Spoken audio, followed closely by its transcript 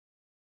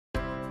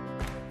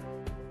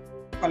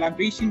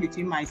collaboration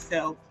between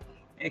myself,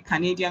 a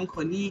Canadian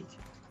colleague,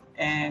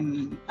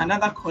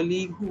 another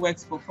colleague who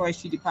works for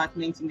forestry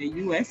department in the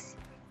US.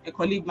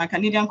 My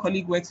Canadian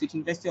colleague works with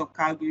University of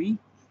Calgary,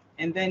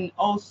 and then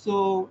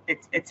also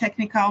a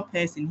technical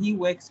person. He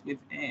works with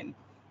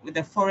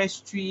the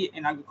forestry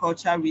and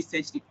agricultural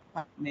research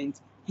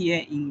department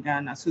here in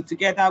Ghana. So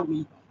together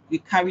we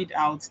carried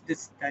out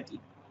this study.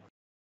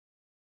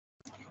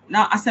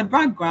 Now, as a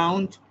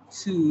background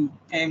to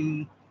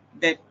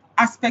the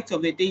aspect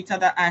of the data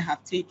that I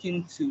have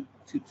taken to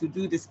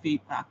do this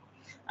paper,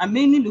 I'm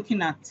mainly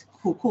looking at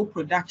cocoa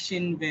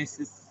production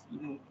versus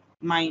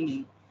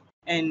mining.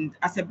 And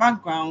as a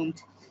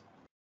background,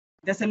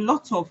 there's a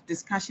lot of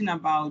discussion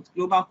about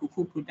global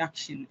cocoa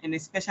production, and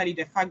especially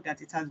the fact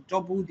that it has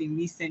doubled in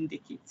recent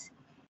decades.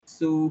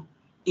 So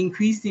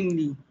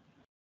increasingly,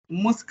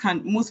 most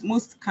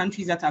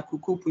countries that are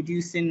cocoa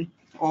producing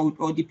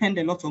or depend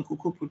a lot on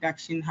cocoa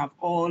production have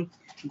all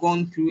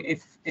gone through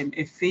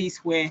a phase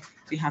where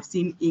they have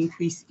seen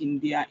increase in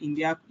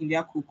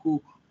their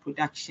cocoa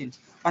production.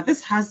 But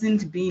this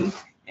hasn't been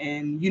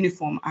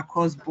uniform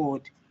across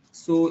board.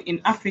 So in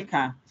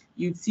Africa,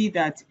 you'd see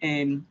that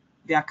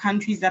there are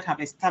countries that have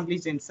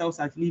established themselves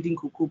as leading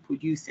cocoa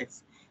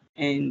producers,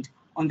 and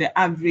on the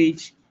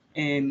average,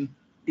 they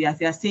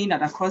are saying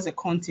that across the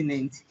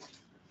continent,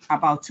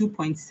 about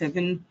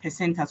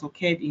 2.7% has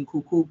occurred in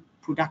cocoa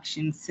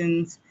production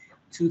since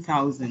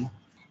 2000.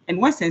 And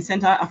West and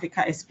Central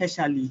Africa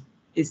especially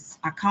is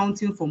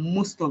accounting for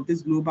most of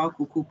this global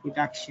cocoa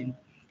production.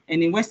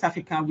 And in West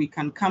Africa, we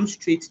can come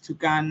straight to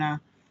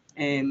Ghana,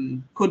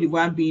 Cote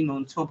d'Ivoire being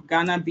on top,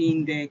 Ghana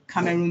being there,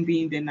 Cameroon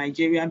being there,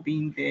 Nigeria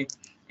being there.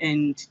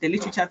 And the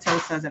literature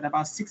tells us that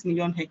about 6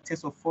 million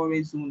hectares of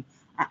forest zone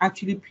are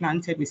actually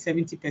planted with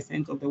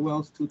 70% of the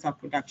world's total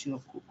production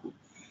of cocoa.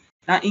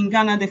 Now, in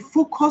Ghana, the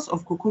focus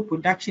of cocoa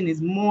production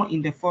is more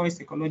in the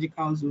forest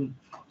ecological zone.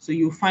 So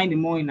you'll find it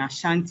more in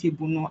Ashanti,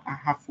 Bono,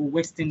 Ahafo,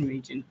 Western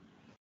region.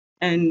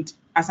 And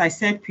as I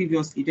said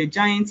previously, the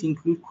giants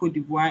include Cote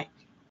d'Ivoire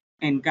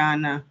and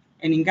Ghana.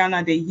 And in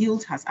Ghana, the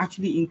yield has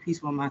actually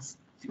increased from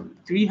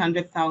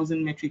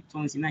 300,000 metric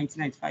tons in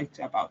 1995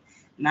 to about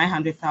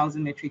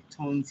 900,000 metric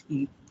tons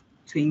in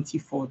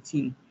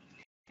 2014.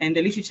 And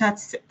the literature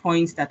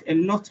points that a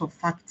lot of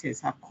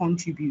factors have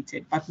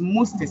contributed, but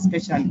most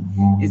especially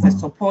is the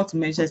support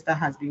measures that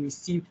has been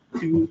received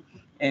through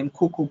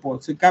Cocoa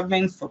Board. So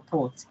government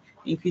support,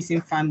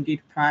 increasing farm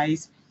gate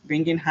price,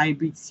 bringing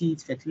hybrid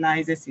seeds,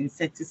 fertilizers,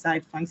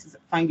 insecticide,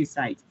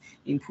 fungicides,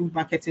 improved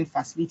marketing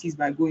facilities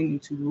by going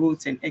into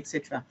roads and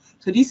etc.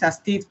 So these are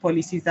state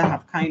policies that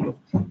have kind of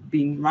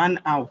been run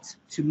out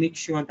to make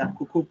sure that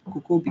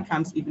cocoa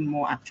becomes even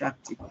more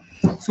attractive.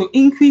 So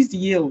increased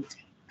yield,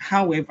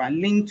 however,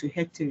 linked to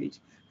hectareage,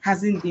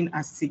 hasn't been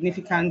as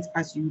significant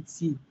as you would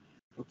see.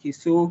 Okay,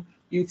 so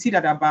you'd see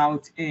that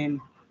about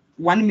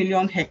 1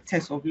 million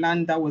hectares of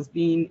land that was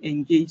being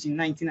engaged in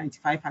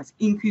 1995 has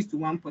increased to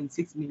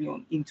 1.6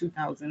 million in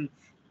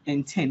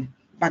 2010.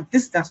 But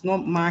this does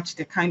not match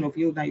the kind of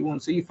yield that you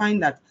want. So you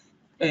find that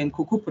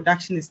cocoa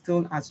production is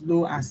still as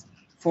low as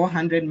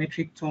 400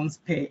 metric tons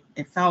per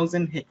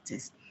 1,000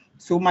 hectares.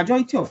 So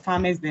majority of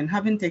farmers then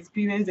haven't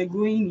experienced the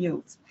growing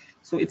yields.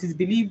 So it is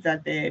believed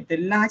that the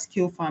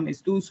large-scale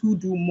farmers, those who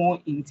do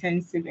more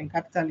intensive and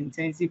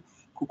capital-intensive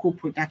cocoa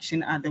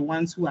production, are the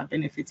ones who are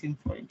benefiting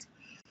from it.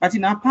 But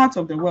in our part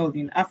of the world,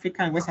 in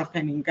Africa and West Africa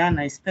and in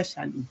Ghana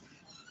especially,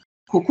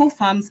 cocoa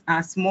farms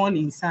are small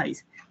in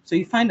size. So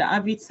you find the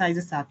average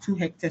sizes are 2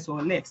 hectares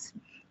or less.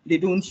 They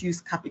don't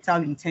use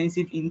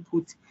capital-intensive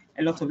input.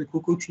 A lot of the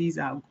cocoa trees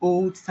are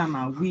old, some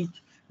are weak.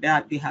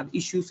 They have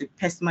issues with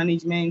pest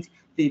management.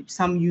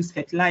 Some use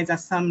fertilizer,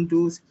 some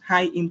those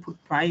high input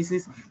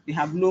prices. They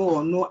have low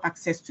or no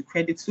access to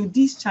credit. So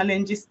these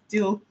challenges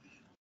still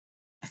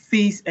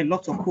face a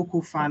lot of cocoa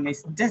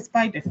farmers,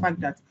 despite the fact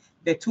that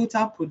the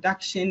total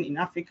production in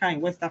Africa, in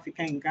West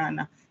Africa, and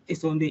Ghana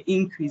is on the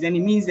increase. And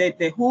it means that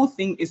the whole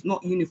thing is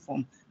not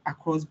uniform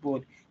across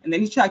board. And the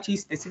literature actually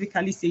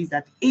specifically says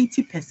that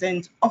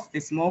 80% of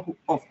the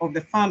of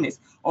the farmers,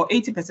 or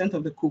 80%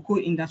 of the cocoa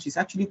industry, is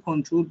actually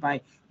controlled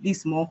by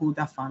these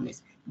smallholder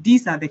farmers.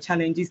 These are the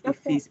challenges they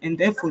face, and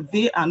therefore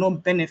they are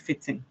not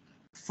benefiting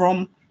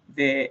from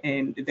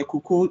the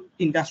cocoa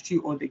industry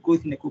or the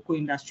growth in the cocoa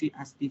industry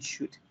as they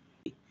should.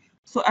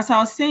 So as I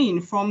was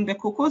saying, from the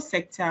cocoa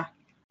sector,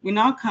 we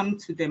now come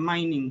to the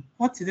mining.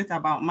 What is it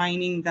about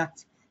mining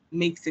that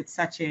makes it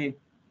such an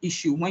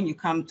issue when you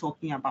come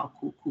talking about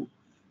cocoa?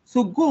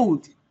 So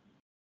gold,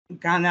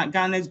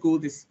 Ghana's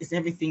gold is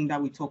everything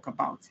that we talk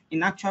about.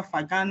 In actual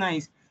fact, Ghana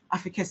is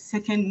Africa's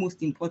second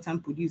most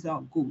important producer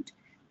of gold.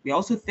 We are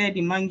also third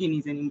in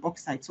manganese and in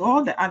bauxite. So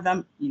all the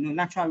other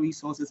natural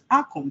resources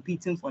are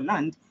competing for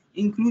land,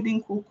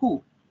 including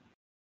cocoa.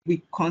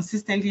 We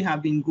consistently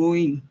have been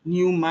growing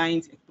new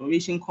mines,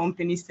 exploration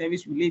companies,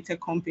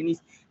 service-related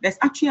companies. There's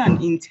actually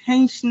an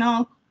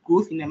intentional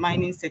growth in the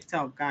mining sector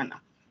of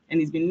Ghana.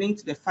 and it's been linked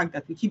to the fact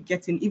that we keep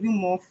getting even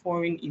more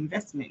foreign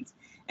investment.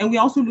 And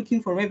we're also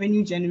looking for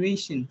revenue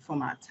generation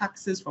from our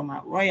taxes, from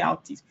our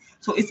royalties.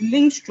 So it's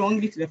linked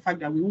strongly to the fact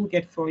that we will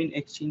get foreign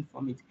exchange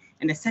from it.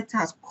 And the sector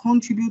has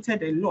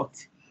contributed a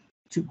lot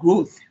to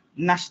growth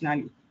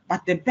nationally.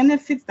 But the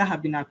benefits that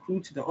have been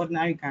accrued to the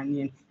ordinary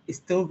Ghanaian is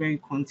still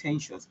very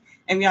contentious.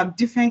 And we have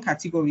different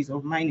categories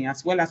of mining,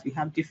 as well as we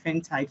have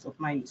different types of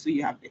mining. So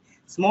you have the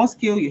small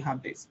scale, you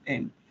have this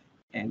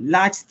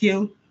large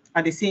scale.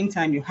 At the same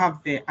time, you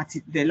have the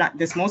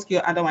small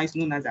scale, otherwise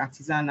known as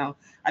artisanal.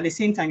 At the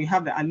same time, you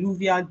have the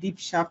alluvial, deep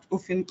shaft,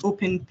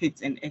 open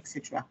pits, and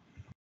etc.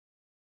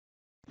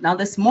 Now,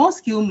 the small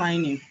scale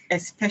mining,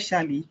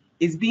 especially,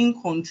 is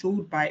being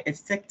controlled by a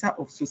sector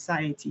of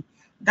society.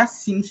 That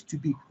seems to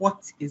be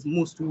what is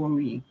most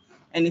worrying.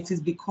 And it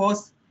is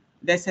because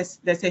there's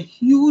a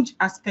huge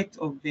aspect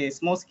of the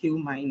small scale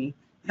mining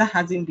that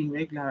hasn't been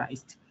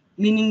regularized,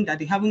 meaning that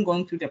they haven't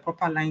gone through the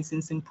proper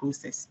licensing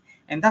process.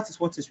 And that is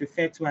what is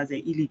referred to as the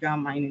illegal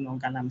mining or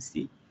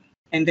galamsey.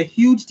 And the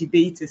huge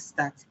debate is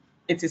that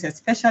it is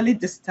especially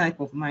this type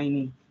of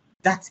mining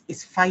that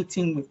is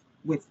fighting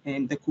with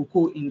the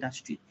cocoa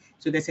industry.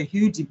 So there's a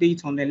huge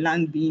debate on the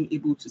land being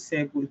able to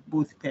serve with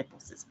both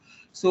purposes.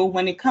 So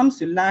when it comes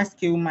to large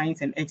scale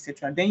mines and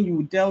etc., then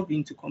you delve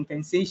into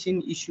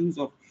compensation issues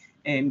of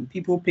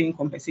people paying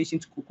compensation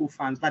to cocoa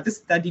farms. But this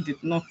study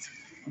did not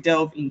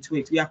delve into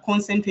it. We are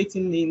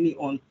concentrating mainly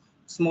on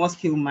small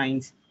scale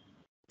mines,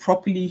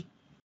 properly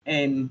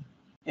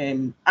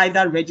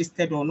either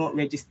registered or not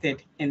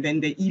registered, and then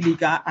the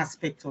illegal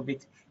aspect of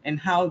it and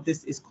how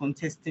this is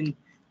contesting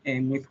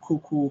with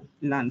cocoa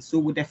land. So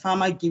would the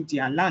farmer give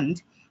their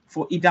land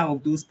for either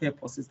of those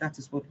purposes? That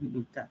is what we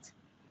looked at.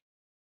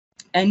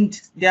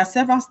 And there are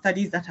several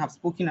studies that have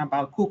spoken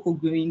about cocoa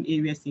growing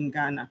areas in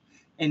Ghana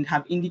and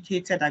have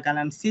indicated that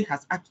galamsey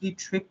has actually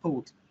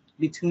tripled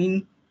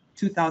between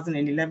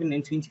 2011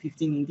 and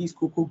 2015 in these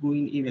cocoa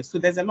growing areas. So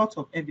there's a lot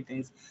of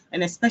evidence,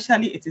 and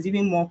especially it is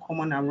even more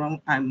common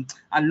around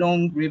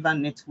along river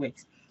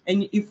networks.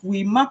 And if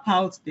we map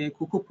out the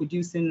cocoa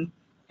producing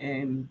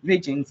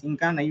regions in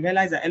Ghana, you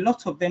realize that a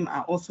lot of them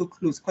are also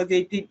close because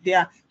they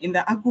are in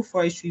the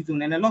agroforestry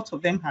zone, and a lot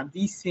of them have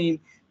these same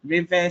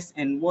rivers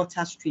and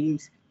water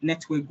streams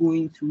network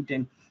going through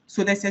them.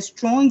 So there's a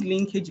strong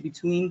linkage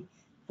between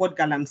what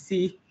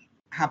galamsey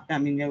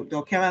the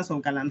occurrence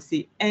of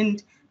galamsey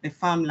and the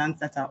farmlands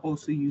that are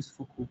also used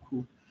for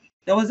cocoa.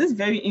 There was this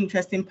very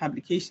interesting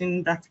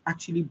publication that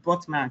actually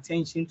brought my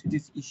attention to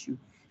this issue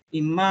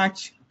in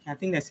March. I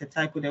think there's a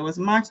typo. There was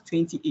March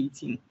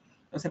 2018. There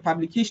was a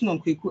publication on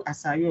Kweku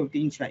Asario of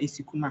the Intra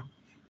Esikuma,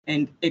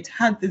 and it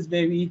had this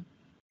very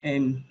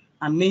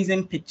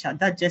amazing picture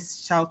that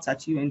just shouts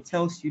at you and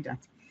tells you that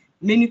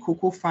many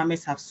cocoa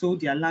farmers have sold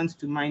their lands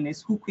to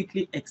miners who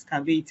quickly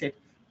excavated,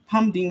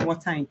 pumped in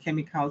water and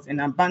chemicals,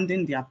 and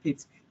abandoned their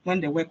pits when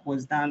the work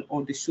was done,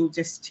 or the show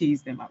just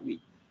chased them away.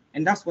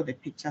 And that's what the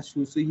picture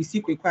shows. So you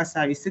see Kweku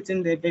Asari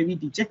sitting there very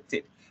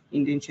dejected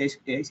in the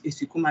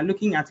Esikuma,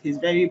 looking at his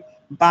very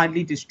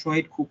badly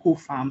destroyed cocoa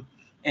farm.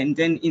 And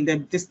then in the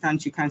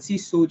distance, you can see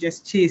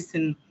soldiers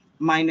chasing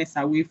miners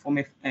away from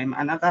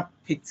another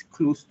pit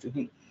close to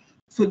him.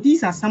 So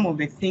these are some of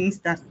the things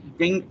that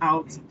bring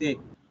out the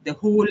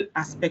whole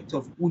aspect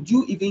of, would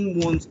you even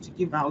want to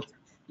give out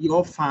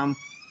your farm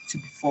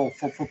for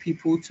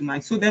people to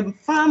mine? So the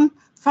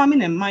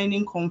farming and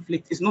mining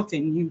conflict is not a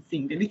new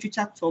thing. The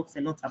literature talks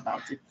a lot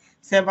about it.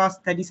 Several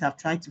studies have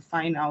tried to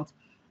find out,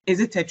 is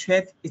it a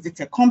threat? Is it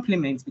a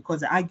complement?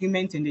 Because the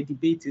argument and the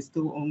debate is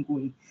still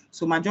ongoing.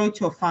 So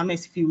majority of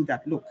farmers feel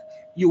that, look,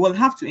 you will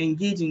have to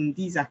engage in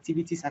these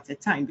activities at a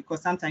time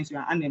because sometimes you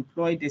are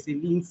unemployed, there's a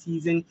lean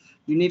season,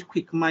 you need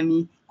quick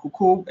money,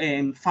 cocoa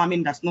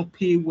farming does not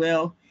pay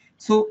well.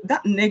 So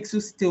that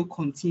nexus still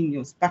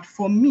continues. But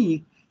for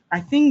me, I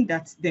think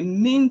that the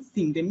main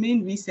thing, the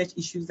main research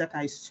issues that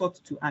I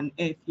sought to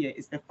unearth here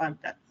is the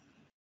fact that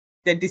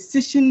the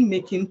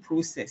decision-making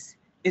process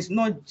is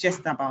not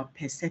just about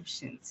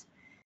perceptions.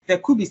 There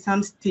could be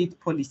some state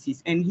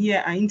policies. And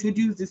here I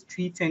introduced this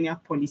tree tenure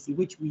policy,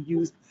 which we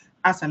used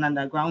as an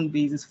underground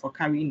basis for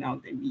carrying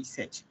out the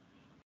research.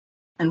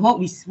 And what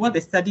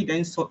the study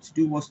then sought to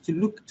do was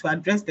to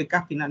address the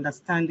gap in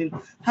understanding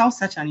how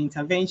such an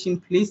intervention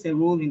plays a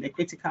role in the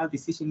critical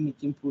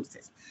decision-making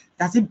process.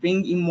 Does it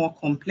bring in more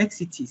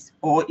complexities,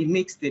 or it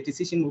makes the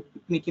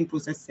decision-making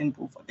process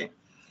simple for them?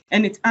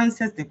 And it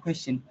answers the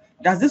question,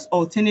 does this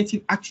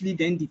alternative actually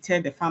then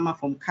deter the farmer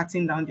from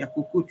cutting down their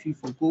cocoa tree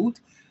for gold?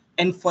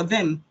 And for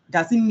them,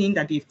 does it mean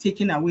that they've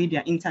taken away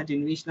their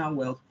intergenerational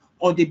wealth?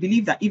 Or they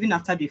believe that even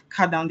after they've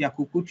cut down their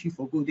cocoa tree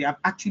for gold, they have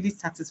actually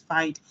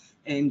satisfied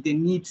the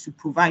need to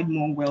provide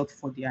more wealth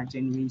for their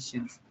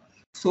generations.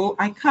 So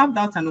I carved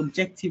out an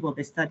objective of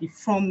a study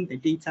from the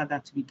data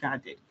that we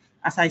gathered.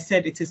 As I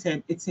said,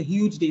 it's a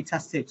huge data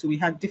set, so we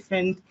had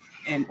different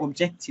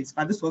objectives,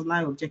 but this was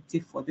my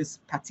objective for this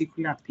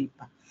particular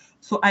paper.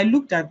 So I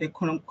looked at the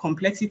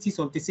complexities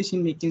of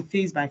decision-making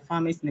faced by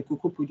farmers in the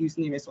cocoa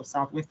producing areas of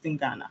Southwestern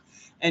Ghana.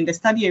 And the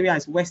study area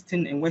is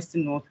Western and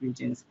Western North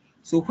regions.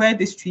 So where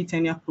this tree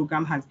tenure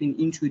program has been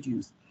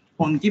introduced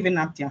on giving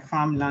up their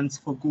farmlands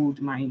for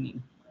gold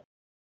mining.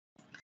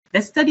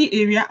 The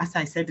study area, as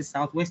I said, is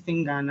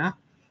Southwestern Ghana,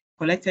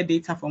 collected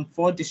data from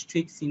 4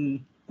 districts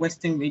in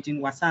Western region,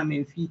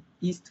 Wasa-Menfi,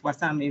 East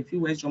Wasa-Menfi,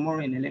 West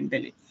Jomoro, and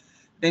Elembele.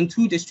 Then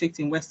 2 districts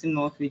in Western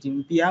North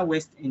region, Bia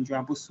West and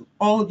Joaboso.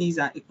 All these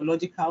are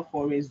ecological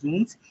forest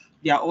zones.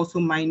 They are also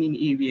mining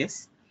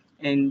areas,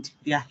 and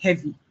they are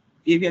heavy,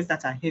 areas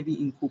that are heavy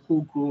in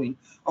cocoa growing.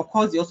 Of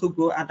course, they also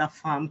grow other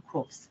farm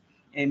crops,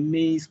 and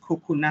maize,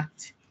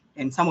 coconut,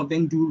 and some of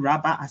them do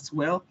rubber as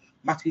well.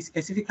 But we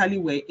specifically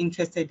were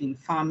interested in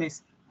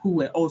farmers who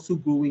were also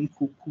growing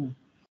cocoa.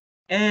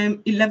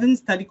 11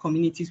 study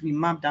communities we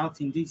mapped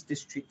out in this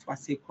district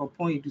was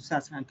Kropon,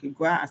 Edusa,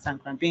 Asankegwa,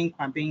 Asankrabeng,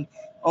 Kwabeng,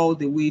 all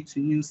the way to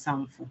New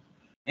Samfo,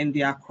 and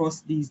they are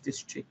across these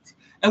districts.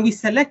 And we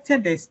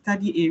selected the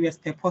study areas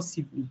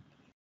purposively.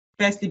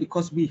 Firstly,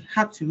 because we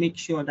had to make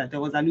sure that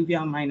there was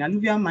alluvial mining.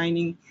 Alluvial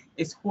mining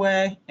is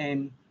where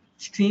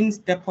streams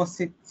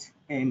deposit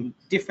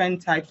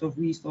different types of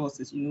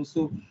resources,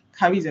 so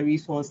carries a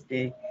resource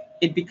there.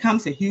 It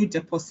becomes a huge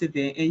deposit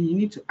there, and you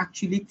need to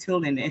actually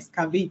till and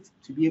excavate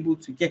to be able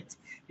to get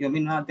your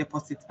mineral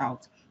deposit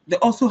out. There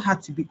also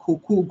had to be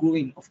cocoa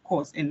growing, of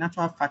course, a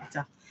natural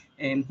factor,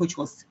 which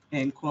was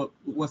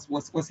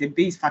a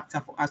base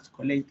factor for us to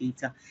collect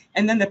data.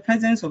 And then the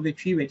presence of the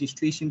tree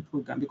registration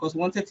program, because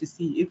we wanted to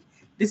see if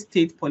this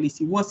state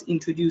policy was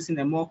introducing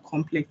a more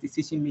complex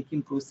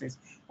decision-making process,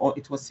 or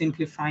it was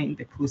simplifying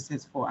the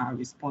process for our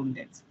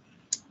respondents.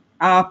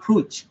 Our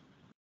approach,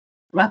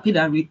 rapid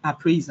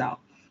appraisal.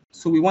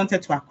 So we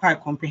wanted to acquire a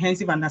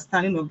comprehensive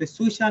understanding of the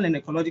social and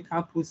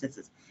ecological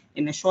processes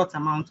in a short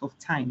amount of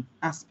time,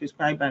 as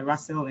prescribed by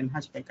Russell and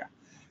Hatchbecker.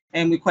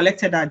 And we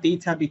collected our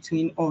data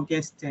between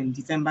August and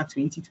December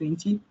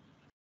 2020,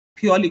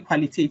 purely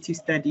qualitative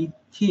study,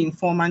 key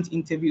informant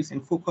interviews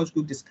and focus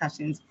group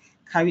discussions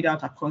carried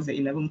out across the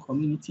 11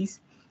 communities.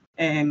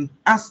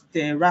 As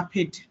the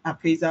rapid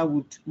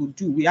appraisal would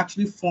do, we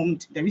actually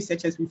formed, the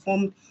researchers, we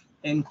formed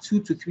 2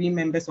 to 3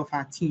 members of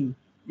our team,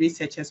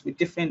 researchers with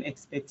different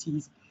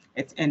expertise,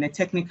 and a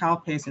technical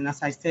person.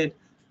 As I said,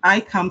 I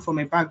come from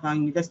a background,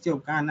 University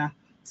of Ghana,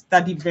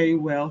 studied very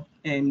well,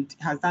 and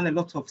has done a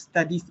lot of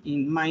studies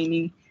in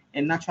mining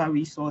and natural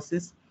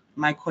resources.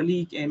 My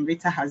colleague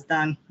Rita has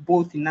done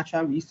both in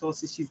natural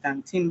resources. She's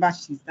done timber,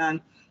 she's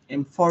done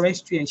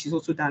forestry, and she's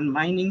also done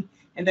mining.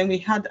 And then we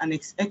had an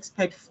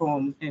expert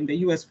from the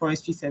U.S.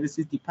 Forestry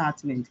Services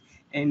Department,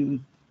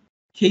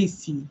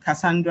 Casey,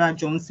 Cassandra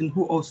Johnson,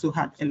 who also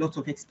had a lot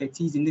of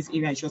expertise in this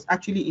area. She was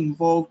actually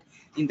involved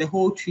in the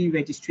whole tree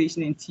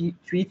registration and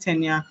tree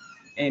tenure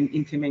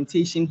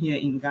implementation here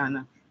in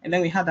Ghana. And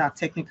then we had our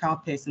technical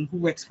person who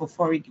works for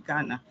Forig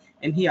Ghana,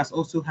 and he has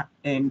also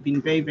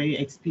been very, very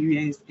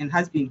experienced and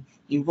has been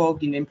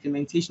involved in the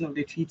implementation of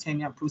the tree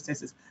tenure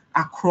processes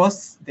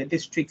across the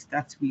districts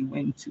that we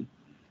went to.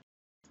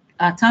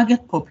 Our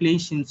target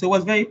population, so it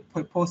was very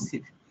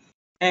purposive.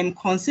 And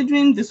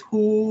considering this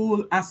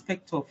whole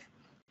aspect of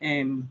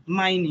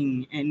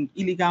mining and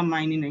illegal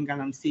mining in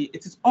Galamsey,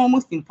 it is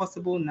almost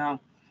impossible now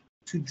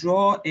to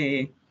draw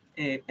a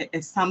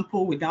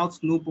sample without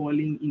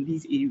snowballing in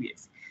these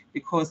areas,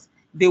 because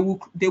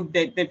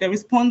the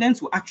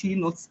respondents will actually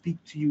not speak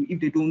to you if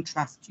they don't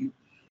trust you.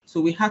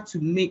 So we had to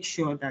make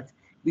sure that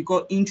we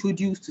got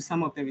introduced to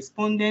some of the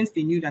respondents.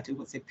 They knew that it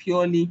was a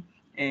purely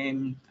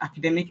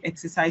academic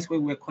exercise where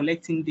we were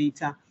collecting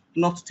data,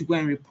 not to go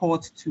and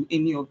report to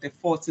any of the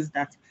forces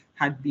that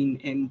had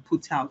been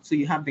put out. So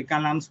you have the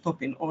Galam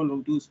Stop and all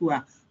of those who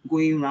are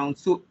going around.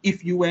 So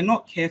if you were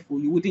not careful,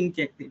 you wouldn't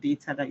get the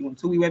data that you want.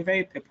 So we were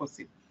very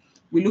purposive.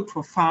 We looked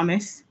for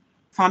farmers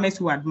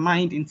who had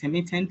mined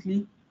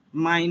intermittently,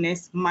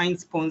 miners, mine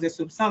sponsors.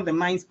 So some of the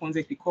mine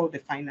sponsors we call the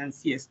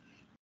financiers.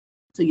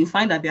 So you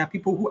find that there are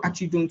people who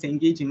actually don't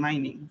engage in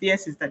mining.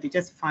 Theirs is that they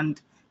just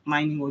fund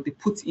mining, or they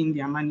put in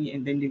their money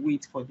and then they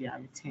wait for their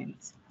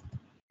returns.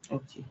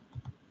 Okay.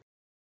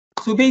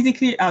 So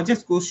basically, I'll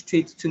just go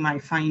straight to my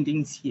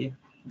findings here.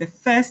 The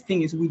first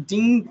thing is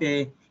within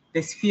the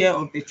sphere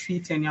of the tree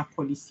tenure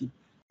policy.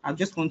 I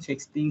just want to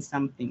explain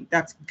something,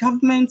 that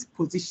government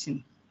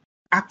position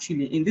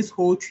actually in this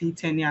whole tree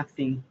tenure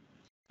thing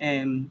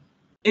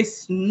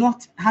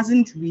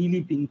hasn't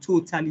really been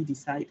totally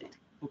decided.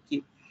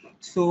 Okay,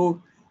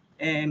 so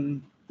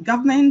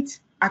government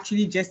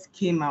actually just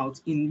came out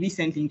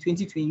recently in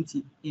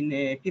 2020 in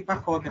a paper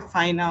called the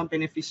Final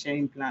Benefit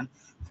Sharing Plan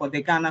for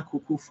the Ghana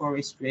Cocoa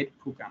Forest Red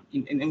Program,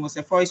 and it was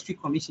a Forestry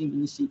Commission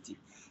initiative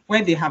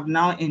where they have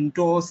now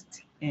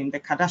endorsed the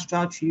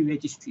cadastral tree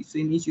registry. So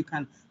it means you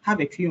can have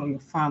a tree on your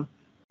farm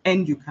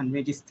and you can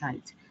register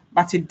it,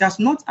 but it does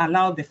not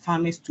allow the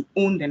farmers to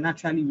own the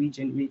naturally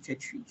regenerated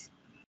trees.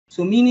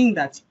 So meaning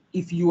that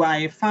if you are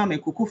a farmer, a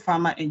cocoa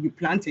farmer, and you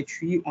plant a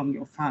tree on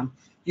your farm,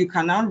 you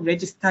can now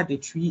register the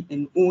tree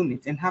and own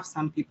it and have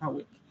some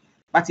paperwork.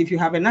 But if you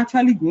have a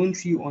naturally grown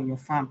tree on your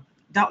farm,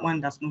 that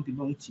one does not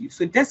belong to you.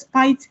 So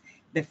despite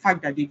the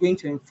fact that they're going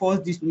to enforce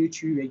this new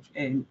tree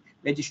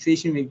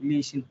registration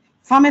regulation,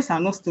 farmers are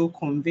not still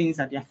convinced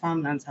that their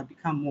farmlands have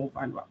become more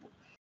valuable.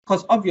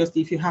 Because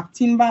obviously, if you have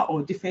timber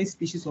or different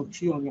species of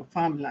tree on your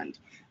farmland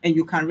and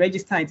you can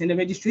register it, and the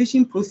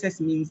registration process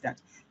means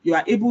that you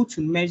are able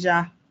to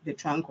measure the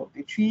trunk of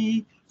the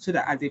tree so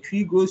that as the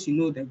tree grows, you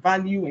know the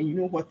value and you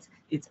know what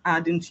it's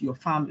adding to your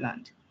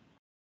farmland.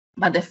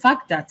 But the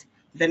fact that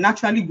the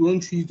naturally grown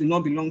trees do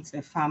not belong to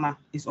the farmer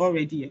is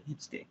already a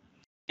hitch there.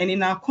 And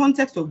in our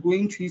context of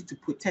growing trees to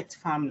protect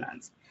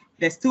farmlands,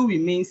 there still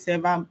remains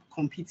several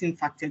competing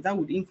factors that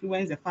would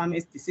influence the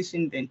farmer's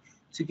decision then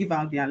to give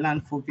out their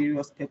land for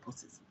various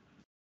purposes.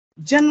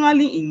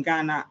 Generally in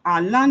Ghana,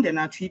 our land and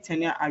our tree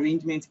tenure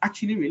arrangements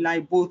actually rely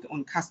both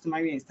on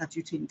customary and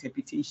statutory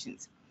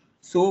interpretations.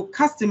 So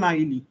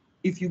customarily,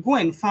 if you go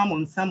and farm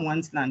on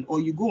someone's land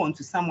or you go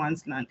onto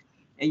someone's land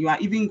and you are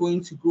even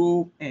going to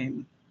grow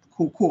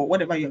cocoa or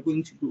whatever you're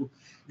going to grow,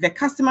 the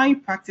customary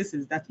practice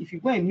is that if you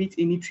go and meet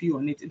any tree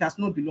on it, it does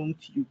not belong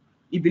to you.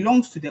 It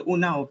belongs to the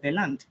owner of the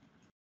land.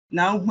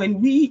 Now, when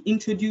we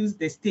introduce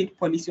the state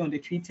policy on the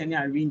tree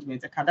tenure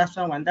arrangement, the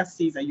cadastral one that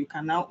says that you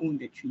can now own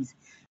the trees,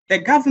 the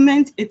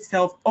government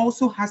itself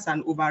also has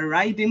an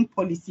overriding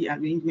policy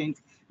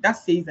arrangement that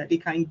says that they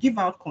can give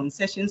out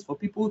concessions for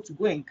people to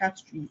go and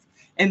cut trees.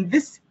 And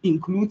this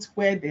includes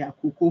where there are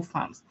cocoa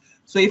farms.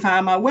 So if I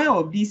am aware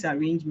of these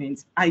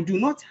arrangements, I do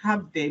not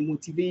have the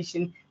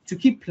motivation to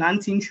keep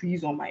planting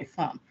trees on my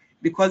farm,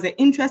 because the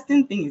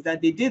interesting thing is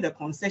that the day the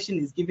concession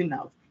is given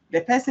out,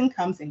 the person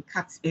comes and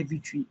cuts every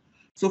tree.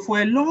 So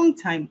for a long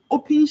time,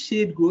 open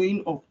shade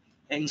growing of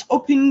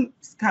open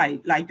sky,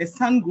 like the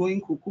sun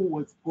growing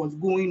cocoa was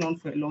going on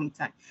for a long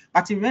time.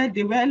 But they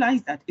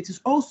realized that it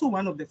is also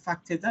one of the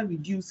factors that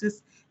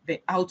reduces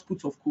the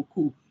output of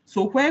cocoa.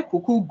 So where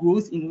cocoa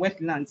grows in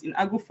wetlands, in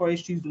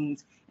agroforestry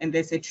zones, and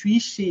there's a tree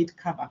shade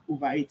cover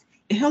over it,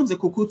 it helps the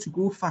cocoa to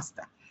grow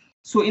faster.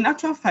 So in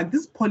actual fact,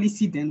 this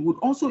policy then would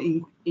also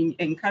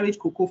encourage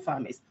cocoa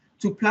farmers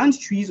to plant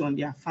trees on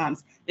their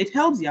farms. It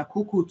helps their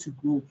cocoa to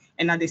grow,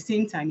 and at the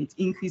same time, it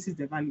increases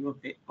the value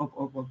of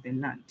the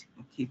land.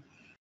 Okay.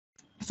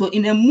 So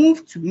in a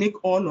move to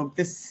make all of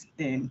this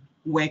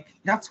work,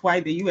 that's why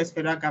the US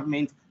federal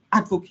government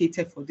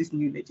advocated for this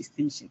new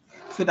legislation,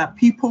 so that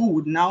people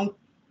would now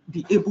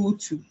be able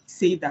to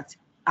say that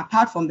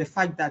apart from the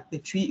fact that the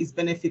tree is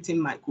benefiting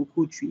my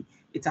cocoa tree,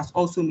 it has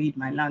also made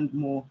my land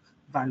more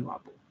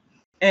valuable.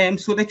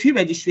 So the tree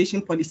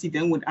registration policy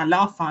then would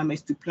allow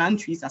farmers to plant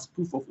trees as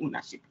proof of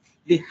ownership.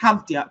 They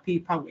have their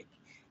paperwork,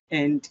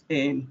 and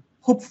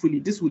hopefully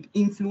this would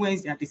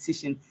influence their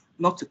decision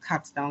not to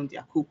cut down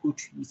their cocoa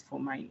trees for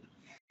mining.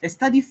 The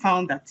study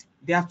found that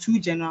there are two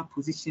general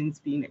positions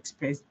being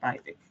expressed by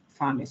the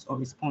farmers or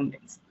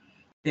respondents.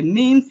 The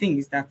main thing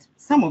is that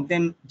some of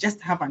them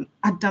just have an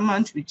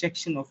adamant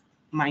rejection of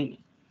mining.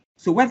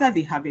 So whether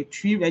they have a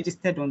tree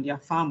registered on their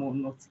farm or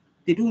not,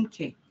 they don't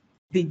care.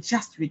 They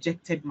just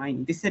rejected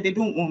mining. They said they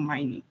don't want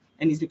mining,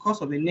 and it's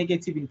because of the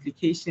negative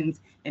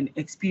implications and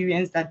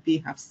experience that they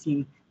have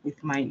seen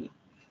with mining.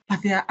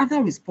 But there are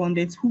other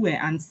respondents who were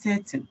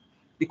uncertain,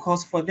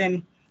 because for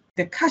them,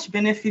 the cash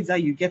benefits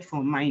that you get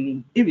from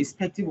mining,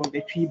 irrespective of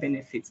the tree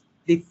benefits,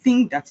 they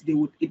think that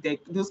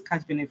those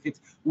cash benefits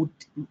would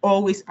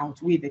always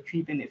outweigh the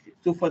tree benefits.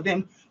 So for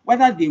them,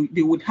 whether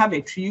they would have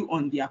a tree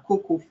on their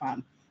cocoa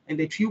farm and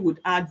the tree would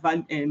add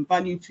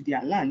value to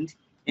their land,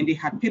 and they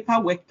had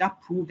paperwork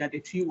that proved that the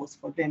tree was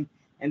for them,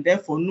 and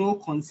therefore no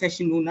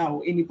concession owner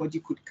or anybody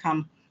could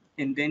come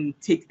and then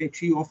take the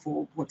tree off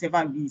for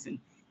whatever reason,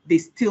 they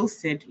still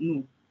said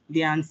no.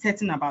 They are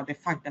uncertain about the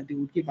fact that they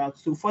would give out.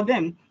 So for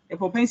them, the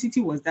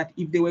propensity was that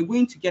if they were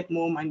going to get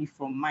more money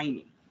from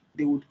mining,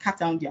 they would cut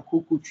down their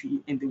cocoa tree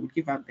and they would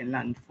give out the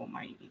land for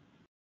mining.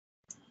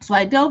 So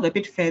I delve a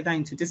bit further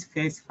into this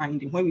first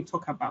finding when we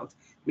talk about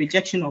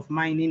rejection of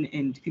mining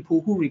and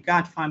people who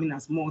regard farming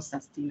as more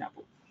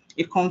sustainable.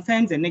 It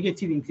confirms the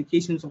negative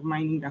implications of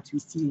mining that we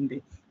see in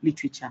the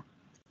literature.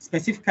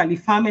 Specifically,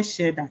 farmers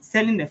share that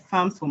selling the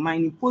farms for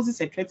mining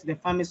poses a threat to the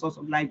farmers' source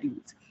of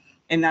livelihood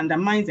and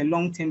undermines the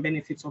long-term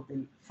benefits of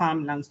the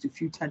farmlands to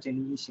future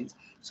generations.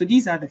 So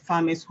these are the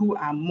farmers who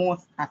are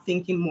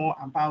thinking more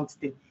about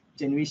the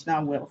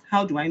generational wealth.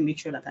 How do I make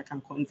sure that I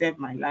can conserve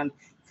my land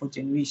for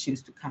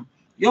generations to come?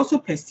 We also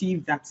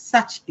perceive that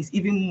such is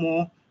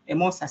even a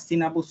more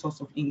sustainable source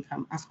of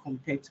income as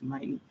compared to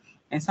mining.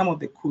 And some of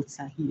the quotes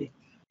are here.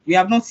 We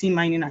have not seen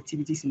mining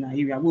activities in our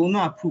area. We will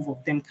not approve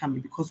of them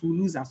coming because we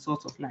lose our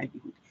source of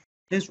livelihood.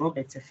 This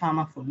Robert, a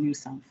farmer from New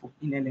Sanford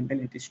in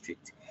Elembele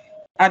district.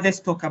 Others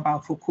talk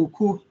about for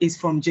cocoa is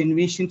from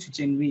generation to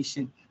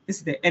generation. This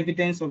is the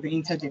evidence of the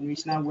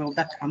intergenerational wealth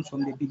that comes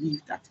from the belief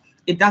that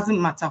it doesn't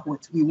matter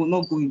what, we will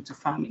not go into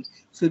farming.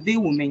 So they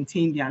will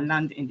maintain their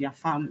land and their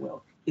farm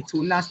well. It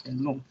will last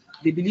them long.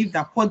 They believe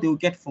that what they'll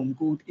get from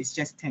gold is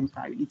just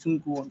temporary. It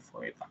won't go on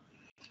forever.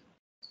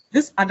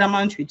 This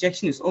adamant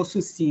rejection is also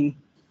seen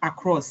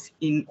across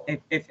in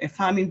a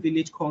farming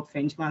village called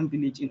Frenchman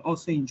Village, and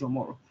also in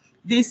Jomoro.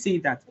 They say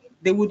that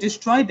they will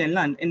destroy the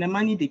land and the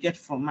money they get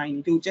from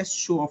mining, they will just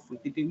show off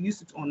with it. They will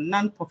use it on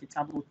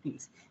non-profitable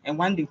things. And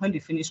one day when they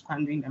finish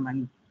squandering the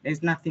money,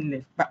 there's nothing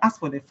left. But as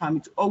for the farm,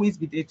 it will always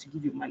be there to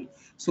give you money.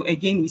 So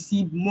again, we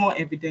see more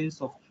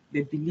evidence of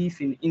the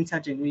belief in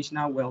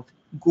intergenerational wealth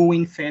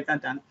going further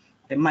than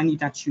the money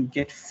that you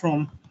get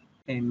from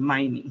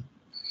mining.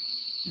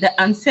 The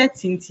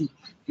uncertainty,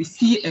 we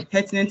see a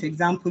pertinent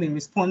example in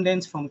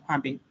respondents from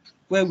Kwabe,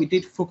 where we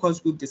did focus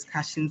group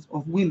discussions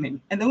of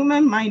women. And the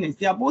women miners,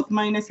 they are both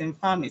miners and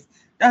farmers.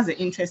 That's the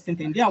interesting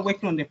thing. They are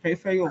working on the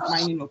periphery of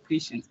mining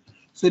operations.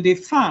 So they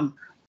farm,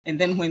 and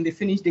then when they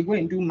finish, they go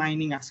and do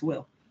mining as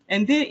well.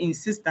 And they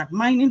insist that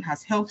mining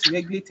has helped to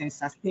regulate and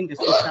sustain the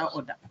social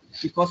order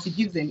because it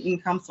gives them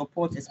income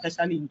support,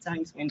 especially in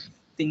times when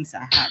things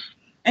are hard.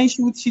 And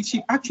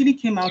she actually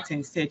came out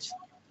and said,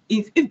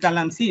 if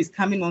galamsey is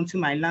coming onto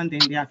my land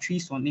and there are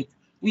trees on it,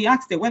 we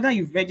asked her whether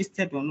you've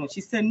registered or not.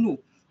 She said, no,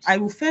 I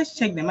will first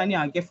check the money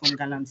I'll get from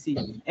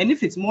galamsey. And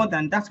if it's more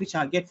than that which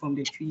I'll get from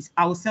the trees,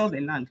 I will sell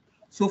the land.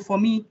 So for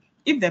me,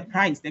 if the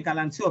price the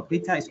galamsey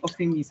operator is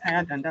offering me is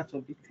higher than that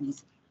of the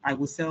trees, I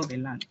will sell the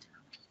land.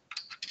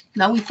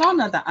 Now, we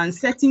found out that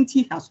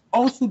uncertainty has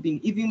also been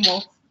even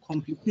more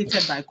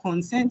complicated by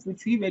consent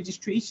with tree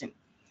registration.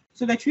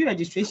 So the tree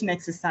registration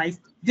exercise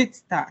did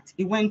start.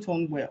 It went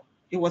on well.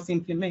 It was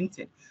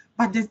implemented.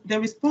 But the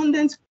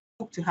respondents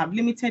hope to have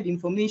limited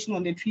information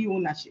on the tree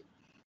ownership.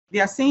 They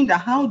are saying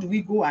that how do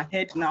we go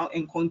ahead now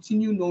and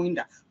continue knowing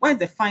that? Where's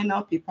the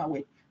final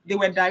paperwork? They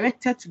were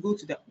directed to go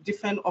to the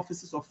different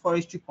offices of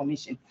Forestry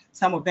Commission.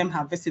 Some of them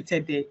have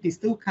visited there. They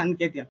still can't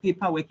get their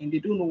paperwork and they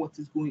don't know what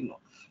is going on.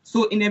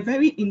 So in a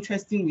very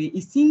interesting way,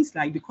 it seems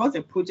like because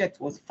the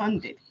project was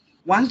funded,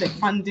 once the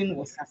funding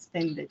was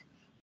suspended,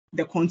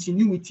 the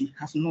continuity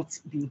has not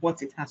been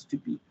what it has to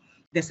be.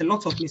 There's a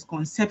lot of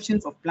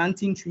misconceptions of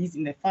planting trees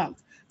in the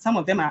farms. Some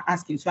of them are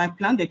asking, so I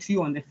plant the tree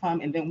on the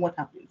farm and then what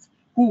happens?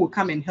 Who will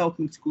come and help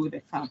me to grow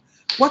the farm?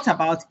 What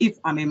about if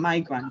I'm a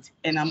migrant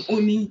and I'm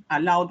only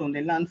allowed on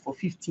the land for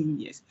 15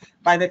 years?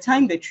 By the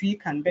time the tree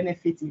can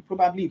benefit me,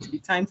 probably it will be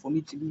time for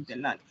me to leave the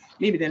land.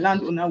 Maybe the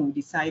landowner will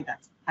decide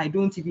that I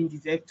don't even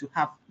deserve to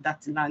have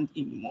that land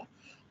anymore.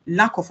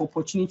 Lack of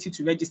opportunity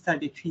to register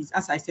the trees.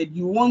 As I said,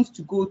 you want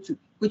to go to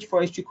which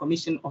Forestry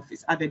Commission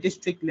office at the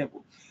district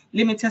level.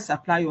 Limited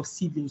supply of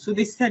seedlings. So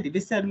they said,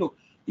 look,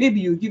 maybe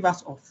you give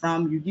us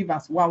Ofram, you give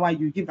us Wawa,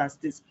 you give us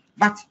this,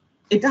 but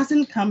it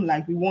doesn't come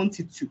like we want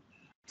it to.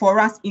 For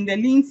us, in the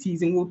lean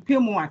season, we'll pay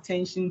more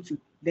attention to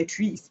the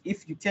trees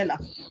if you tell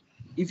us.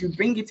 If you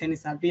bring it and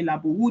it's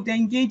available, we'll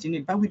engage in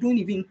it, but we don't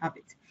even have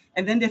it.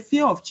 And then the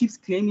fear of chiefs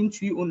claiming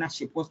tree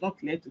ownership was not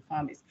clear to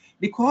farmers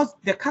because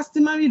the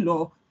customary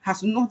law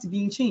has not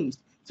been changed.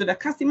 So the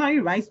customary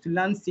rights to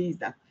land says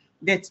that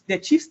the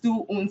chief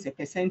still owns a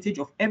percentage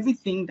of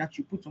everything that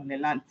you put on the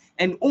land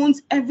and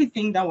owns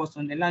everything that was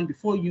on the land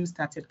before you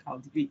started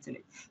cultivating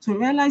it. So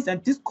realize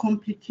that this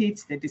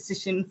complicates the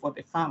decision for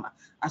the farmer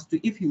as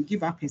to if he'll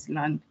give up his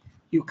land,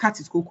 he'll cut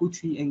his cocoa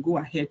tree and go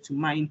ahead to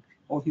mine,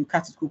 or he'll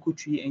cut his cocoa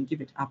tree and give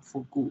it up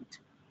for gold.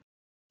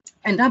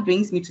 And that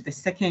brings me to the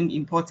second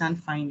important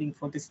finding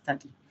for this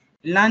study.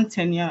 Land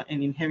tenure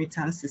and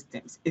inheritance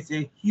systems is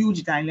a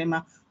huge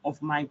dilemma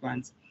of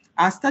migrants.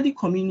 Our study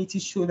community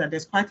showed that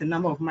there's quite a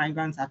number of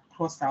migrants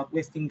across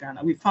Southwestern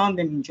Ghana. We found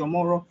them in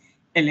Jomoro,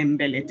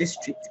 Elembele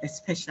district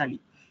especially.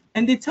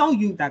 And they tell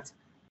you that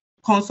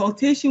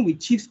consultation with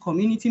chiefs,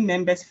 community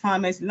members,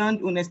 farmers,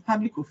 landowners,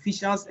 public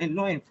officials, and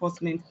law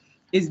enforcement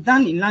is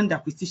done in land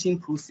acquisition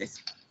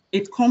process.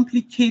 It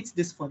complicates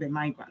this for the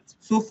migrants.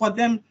 So for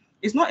them,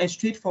 it's not a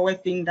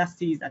straightforward thing that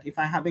says that if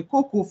I have a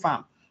cocoa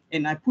farm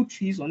and I put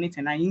trees on it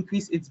and I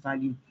increase its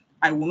value,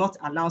 I will not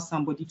allow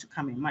somebody to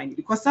come and mine it,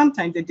 because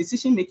sometimes the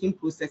decision-making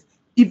process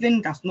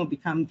even does not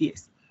become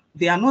theirs.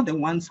 They are not the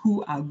ones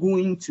who are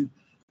going to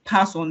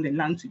pass on the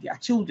land to their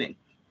children.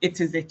 It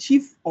is the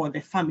chief or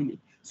the family.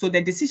 So the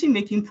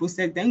decision-making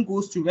process then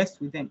goes to rest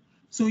with them.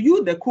 So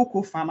you, the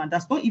cocoa farmer,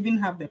 does not even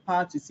have the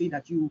power to say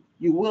that you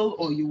will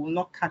or you will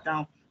not cut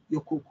down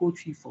your cocoa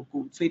tree for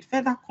gold. So it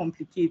further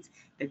complicates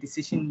the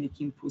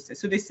decision-making process.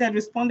 So they said,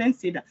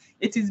 respondents say that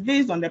it is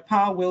based on the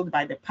power wielded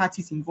by the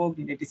parties involved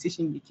in the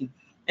decision-making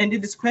and the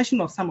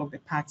discretion of some of the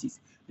parties,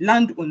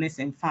 landowners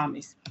and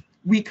farmers.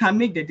 We can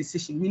make the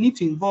decision. We need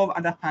to involve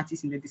other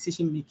parties in the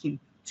decision-making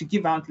to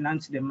give out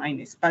land to the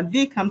miners. But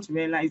they come to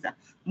realize that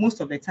most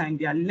of the time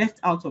they are left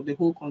out of the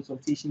whole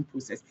consultation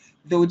process.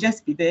 They will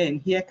just be there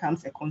and here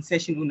comes a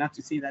concession owner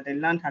to say that the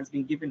land has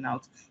been given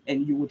out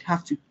and you would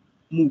have to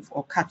move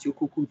or cut your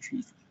cocoa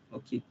trees.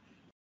 Okay.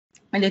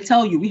 And they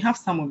tell you, we have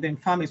some of them,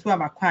 farmers who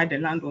have acquired the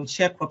land on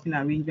sharecropping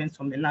arrangements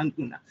from the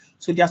landowner.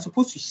 So they are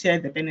supposed to share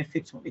the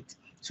benefits of it.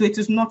 So it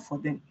is not for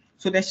them.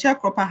 So the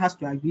sharecropper has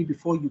to agree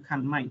before you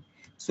can mine.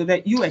 So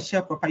that you, a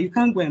sharecropper, you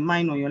can't go and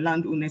mine on your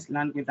landowner's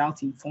land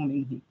without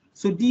informing him.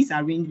 So these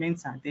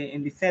arrangements are there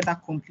and they further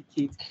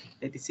complicate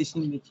the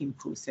decision-making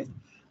process.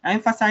 I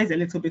emphasize a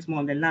little bit more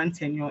on the land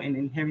tenure and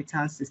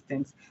inheritance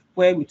systems,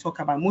 where we talk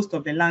about most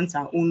of the lands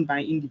are owned by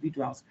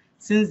individuals.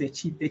 Since the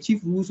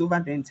chief rules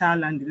over the entire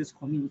land in this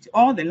community.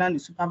 All the land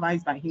is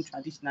supervised by him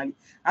traditionally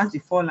as they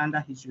fall under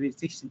his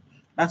jurisdiction.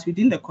 But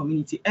within the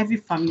community, every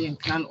family and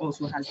clan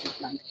also has the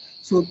land.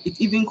 So it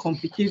even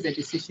complicates the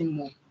decision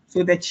more.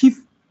 So the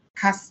chief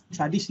has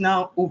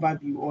traditional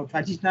overview, or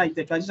traditional is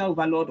the traditional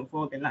overlord of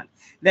all the land.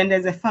 Then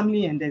there's a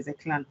family and there's a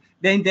clan.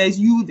 Then there's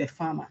you, the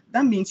farmer.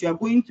 That means you are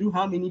going through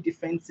how many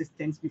different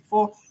systems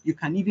before you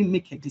can even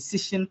make a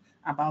decision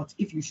about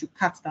if you should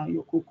cut down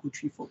your cocoa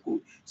tree for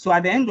gold. So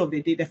at the end of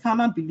the day, the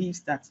farmer believes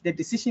that the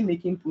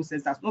decision-making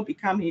process does not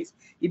become his.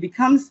 It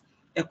becomes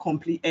a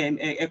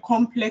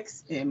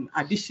complex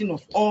addition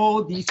of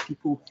all these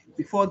people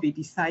before they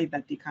decide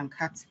that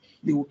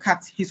they will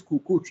cut his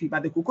cocoa tree.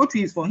 But the cocoa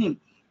tree is for him.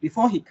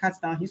 Before he cuts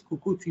down his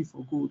cocoa tree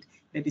for gold,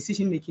 the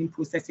decision-making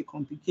process is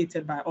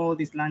complicated by all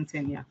these land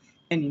tenure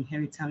and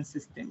inheritance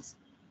systems.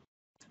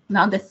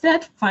 Now, the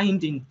third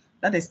finding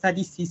that the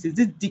study sees is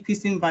this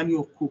decreasing value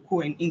of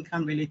cocoa and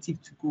income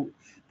relative to gold.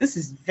 This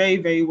is very,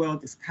 very well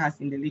discussed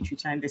in the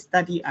literature, and the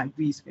study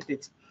agrees with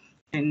it.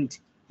 And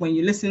when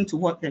you listen to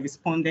what the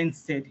respondents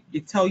said, they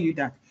tell you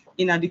that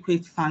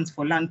inadequate funds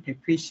for land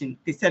preparation.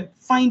 They said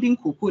finding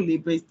cocoa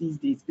laborers these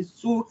days is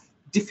so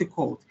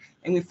difficult,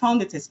 and we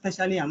found it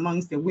especially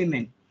amongst the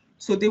women.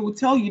 So they will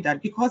tell you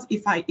that because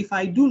if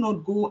I do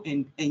not go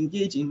and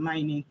engage in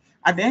mining,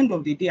 at the end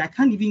of the day, I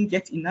can't even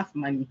get enough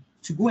money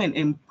to go and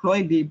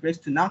employ laborers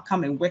to now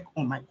come and work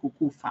on my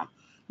cocoa farm.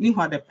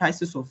 Meanwhile, the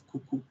prices of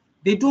cocoa,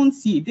 they don't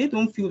see it. They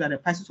don't feel that the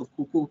prices of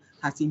cocoa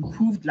has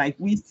improved like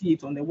we see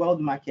it on the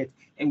world market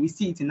and we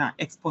see it in our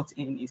export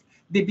earnings.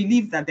 They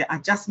believe that the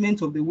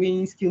adjustment of the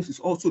weighing scales is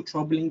also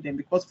troubling them,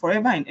 because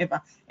forever and ever,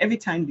 every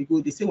time they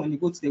go, they say when they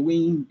go to the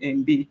weighing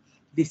bay,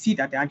 they see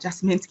that the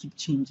adjustments keep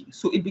changing.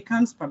 So it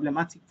becomes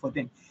problematic for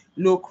them.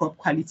 Low crop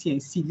quality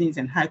and seedlings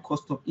and high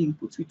cost of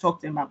inputs. We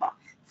talked to them about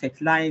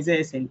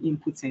fertilizers and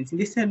inputs, and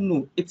they said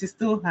no, it is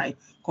still high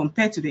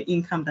compared to the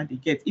income that they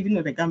get. Even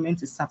though the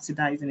government is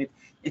subsidizing it,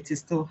 it is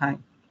still high.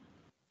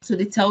 So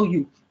they tell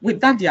you with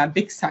that they are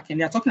big sack, and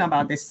they are talking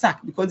about the sack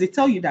because they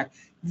tell you that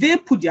they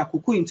put their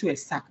cocoa into a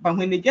sack, but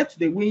when they get to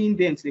the weighing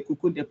there into the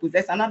cocoa depot,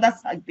 there's another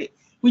sack there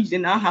which they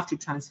now have to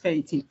transfer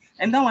it in,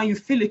 and that one you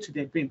fill it to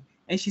the brim.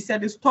 And she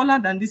said it's taller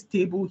than this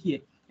table here,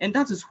 and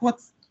that is what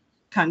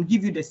can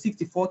give you the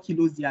 64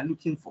 kilos they are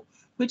looking for,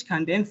 which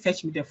can then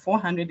fetch me the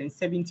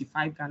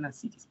 475 Ghana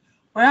cedis.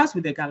 Whereas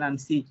with the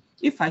galamsey,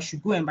 if I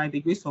should go and by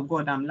the grace of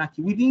God, I'm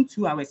lucky, within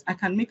 2 hours, I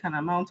can make an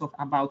amount of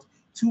about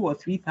 2,000 or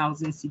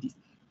 3,000 cedis.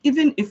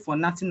 Even if for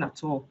nothing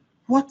at all,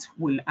 what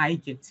will I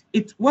get?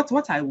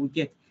 What I will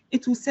get,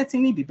 it will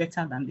certainly be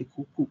better than the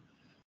cocoa.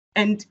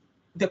 And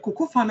the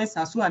cocoa farmers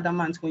are so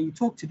adamant when you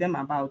talk to them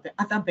about the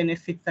other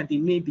benefits that they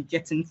may be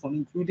getting from,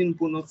 including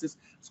bonuses,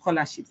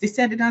 scholarships. They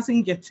said it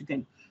doesn't get to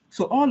them.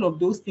 So all of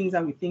those things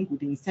that we think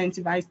would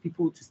incentivize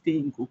people to stay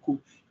in cocoa,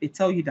 they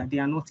tell you that they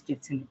are not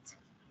getting it.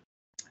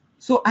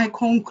 So I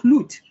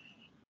conclude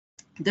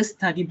this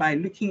study by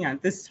looking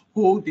at this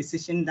whole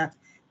decision that,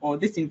 or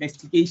this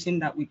investigation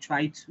that we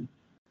try to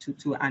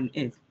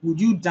unearth.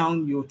 Would you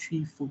down your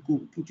tree for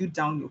gold? Would you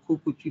down your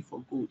cocoa tree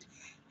for gold?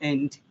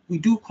 And we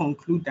do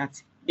conclude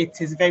that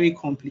it is very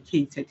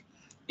complicated.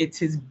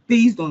 It is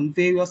based on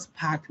various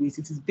pathways.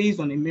 It is based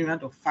on a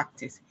myriad of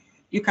factors.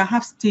 You can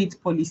have state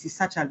policies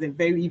such as a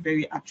very,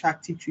 very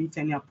attractive tree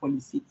tenure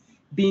policy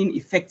being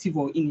effective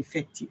or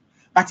ineffective,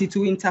 but it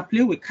will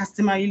interplay with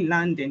customary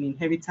land and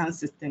inheritance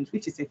systems,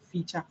 which is a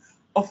feature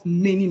of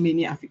many,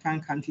 many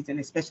African countries and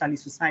especially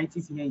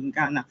societies here in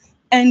Ghana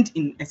and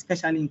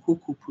especially in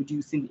cocoa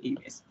producing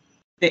areas.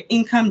 The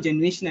income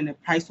generation and the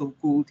price of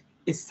gold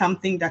is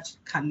something that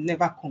can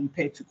never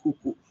compare to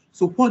cocoa.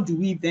 So what do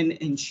we then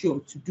ensure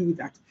to do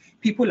that?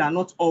 People are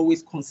not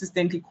always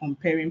consistently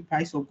comparing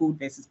price of gold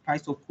versus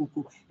price of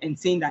cocoa and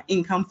saying that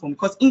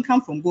because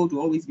income from gold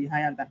will always be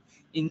higher than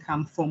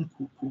income from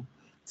cocoa.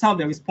 Some of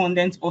the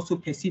respondents also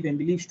perceive and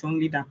believe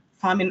strongly that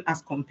farming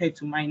as compared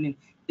to mining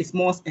is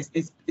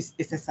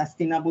a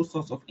sustainable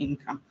source of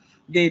income.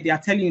 They are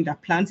telling you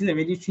that planting and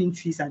registering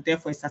trees are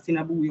therefore a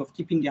sustainable way of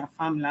keeping their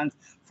farmlands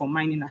for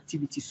mining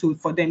activity. So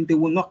for them, they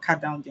will not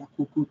cut down their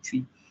cocoa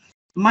tree.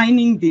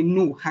 Mining, they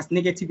know, has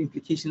negative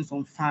implications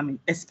on farming,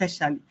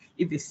 especially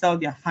if they sell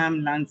their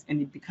farmlands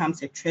and it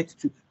becomes a threat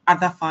to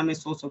other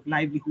farmers' source of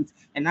livelihoods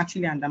and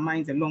actually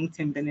undermines the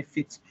long-term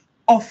benefits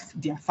of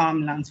their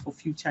farmlands for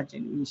future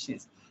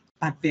generations.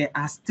 But there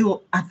are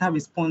still other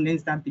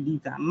respondents that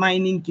believe that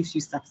mining gives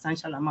you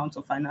substantial amounts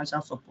of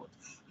financial support.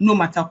 No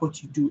matter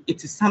what you do,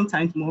 it is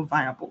sometimes more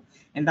viable,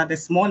 and that the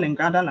small and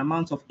gradual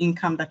amounts of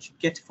income that you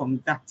get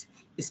from that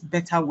is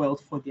better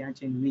wealth for their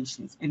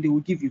generations, and they will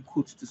give you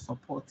quotes to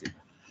support it.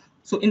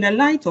 So in the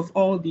light of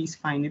all these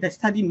findings, the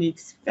study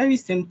makes very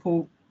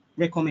simple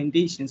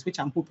recommendations, which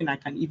I'm hoping I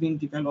can even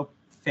develop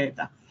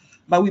further.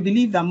 But we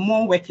believe that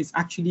more work is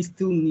actually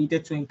still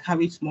needed to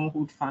encourage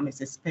smallhold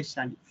farmers,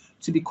 especially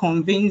to be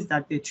convinced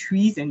that the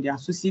trees and the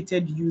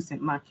associated use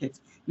and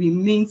markets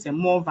remains a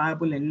more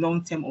viable and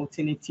long-term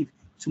alternative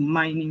to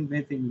mining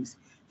revenues.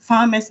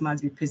 Farmers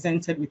must be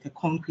presented with a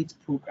concrete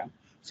program.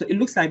 So it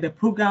looks like the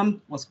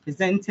program was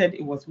presented,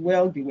 it was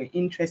well, they were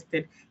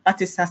interested,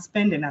 but it's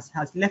suspended and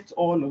has left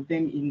all of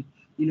them in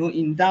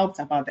in doubt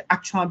about the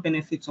actual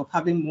benefits of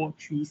having more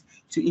trees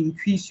to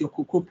increase your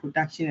cocoa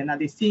production, and at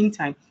the same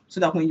time, so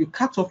that when you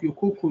cut off your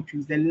cocoa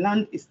trees, the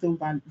land is still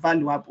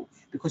valuable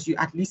because you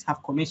at least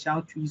have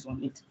commercial trees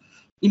on it.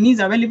 It means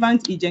that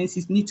relevant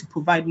agencies need to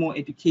provide more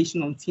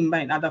education on timber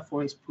and other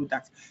forest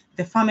products.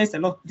 The farmers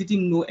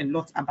didn't know a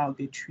lot about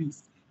the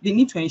trees. They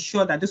need to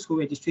ensure that this whole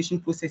registration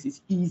process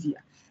is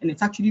easier and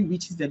it actually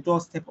reaches the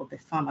doorstep of the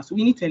farmer. So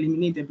we need to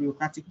eliminate the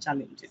bureaucratic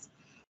challenges.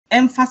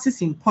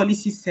 Emphasis in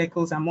policy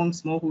circles among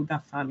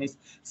smallholder farmers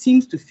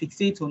seems to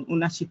fixate on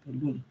ownership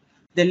alone.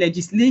 The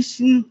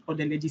legislation or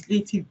the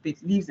legislative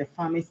bit leaves the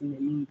farmers in a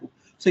limbo.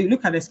 So you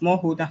look at the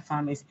smallholder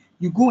farmers,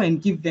 you go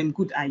and give them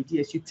good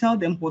ideas, you tell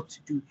them what to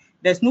do.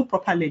 There's no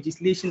proper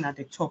legislation at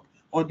the top,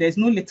 or there's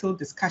no little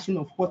discussion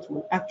of what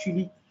will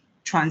actually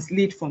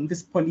translate from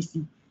this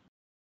policy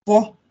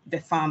for the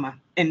farmer,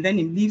 and then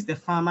it leaves the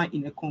farmer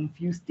in a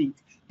confused state.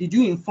 Did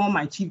you inform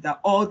my chief that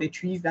all the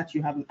trees that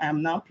I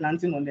am now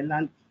planting on the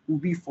land will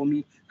be for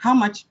me? How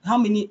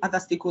many other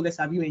stakeholders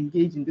have you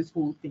engaged in this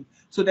whole thing?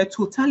 So the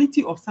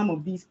totality of some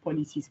of these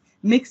policies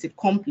makes it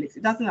complex.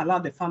 It doesn't allow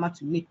the farmer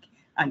to make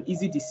an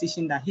easy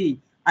decision that, hey,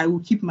 I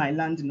will keep my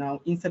land now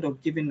instead of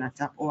giving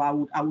that up, or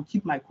I will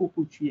keep my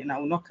cocoa tree and I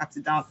will not cut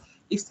it down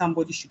if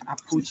somebody should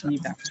approach me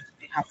that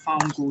they have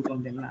found gold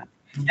on the land.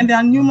 And there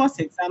are numerous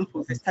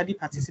examples the study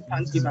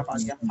participants give about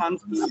their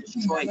farms being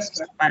destroyed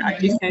by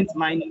adjacent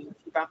mining and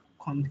timber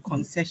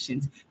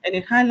concessions. And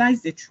it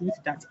highlights the truth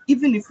that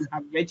even if you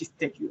have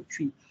registered your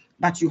tree,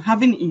 but you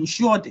haven't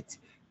insured it,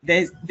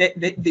 they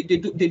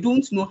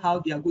don't know how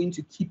they are going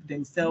to keep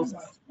themselves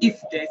if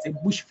there's a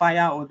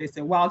bushfire or there's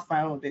a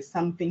wildfire or there's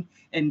something,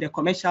 and the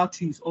commercial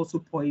tree is also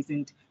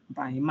poisoned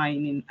by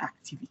mining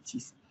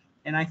activities.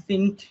 And I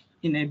think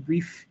in a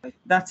brief,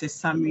 that's a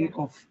summary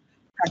of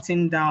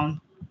cutting down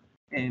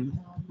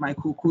my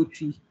cocoa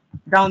tree,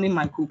 downing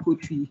my cocoa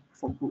tree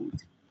for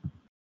gold.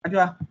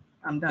 Adwa,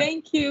 I'm done.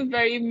 Thank you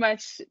very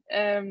much,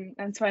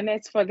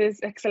 Antoinette, for this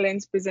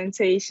excellent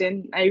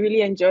presentation. I really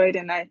enjoyed,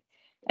 and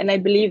I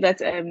believe that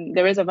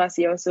the rest of us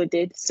here also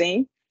did the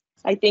same.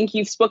 I think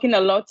you've spoken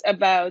a lot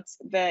about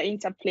the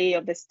interplay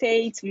of the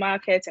state,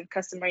 markets, and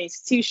customer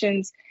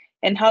institutions,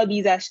 and how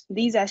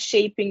these are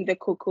shaping the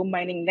cocoa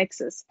mining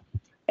nexus.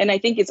 And I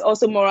think it's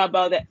also more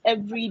about the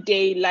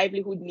everyday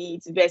livelihood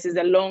needs versus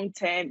the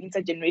long-term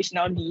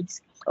intergenerational needs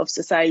of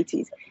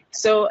societies.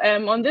 So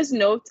on this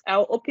note,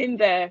 I'll open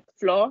the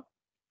floor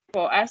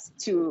for us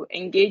to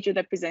engage with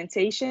the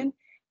presentation.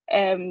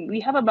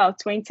 We have about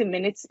 20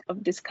 minutes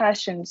of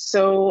discussion.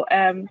 So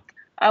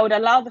I would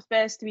allow the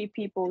first three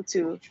people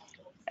to,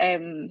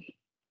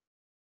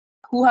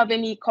 who have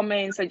any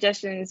comments,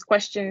 suggestions,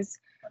 questions,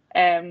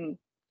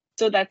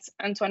 so that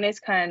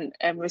Antoinette can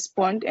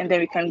respond, and then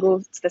we can go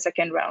to the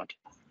second round.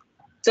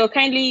 So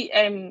kindly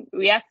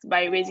react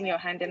by raising your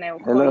hand, and I will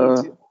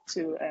call you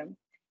to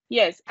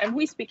yes, and who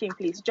is speaking,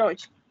 please?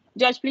 George.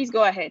 George, please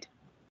go ahead.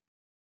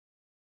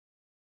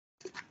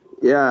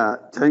 Yeah,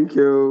 thank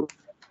you.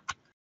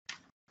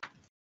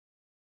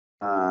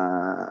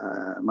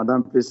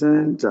 Madam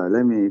President,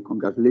 let me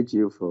congratulate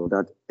you for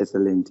that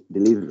excellent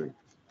delivery.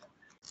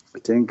 I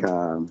think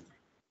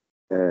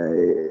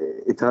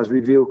it has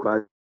revealed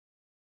quite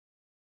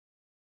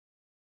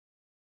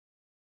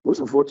most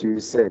of what you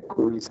said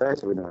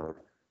coincides with a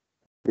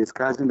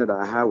discussion that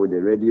I had with the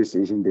radio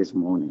station this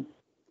morning.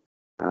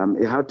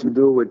 It had to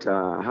do with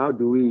how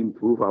do we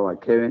improve our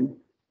current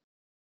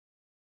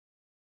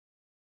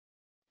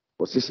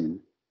position,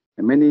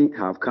 and many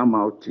have come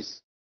out to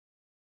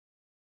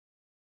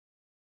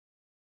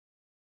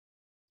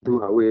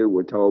do away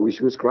with our we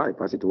should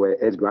scribe, as it were,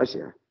 ex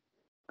gratia,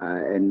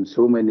 and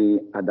so many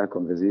other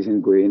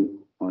conversations going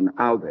on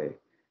out there.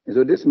 And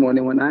so this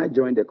morning, when I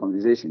joined the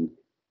conversation,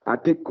 I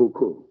picked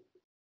cocoa.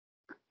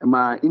 And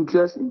my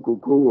interest in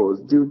cocoa was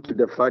due to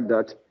the fact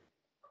that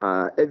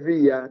every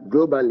year,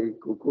 globally,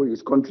 cocoa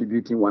is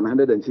contributing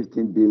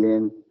 $115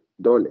 billion.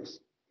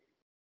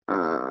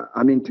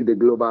 To the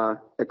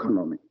global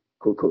economy,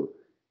 cocoa.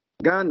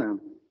 Ghana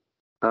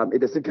is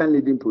the second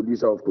leading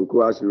producer of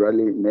cocoa, as you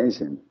rightly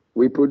mentioned.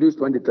 We produce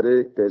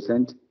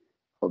 23%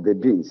 of the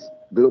beans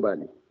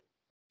globally.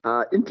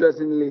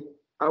 Interestingly,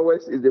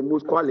 ours is the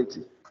most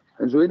quality.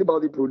 And so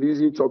anybody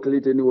producing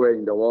chocolate anywhere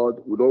in the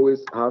world would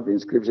always have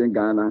inscription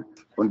Ghana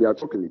on their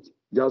chocolate,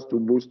 just to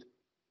boost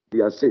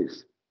their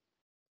sales.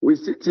 We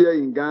sit here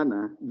in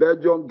Ghana,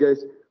 Belgium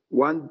gets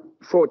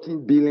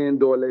 $14 billion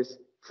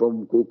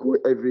from cocoa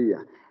every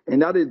year.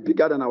 And that is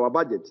bigger than our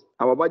budget.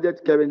 Our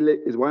budget currently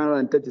is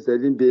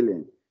 $137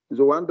 billion.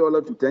 So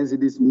 $1 to 10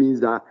 cedis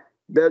means that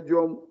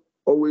Belgium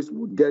always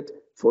would get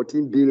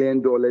 $14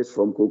 billion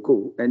from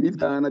cocoa. And if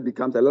Ghana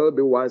becomes a little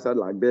bit wiser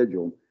like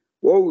Belgium,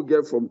 what we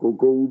get from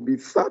cocoa will be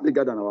far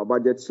bigger than our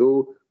budget.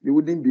 So we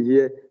wouldn't be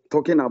here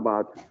talking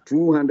about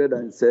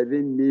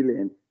 207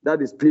 million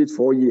that is paid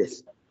 4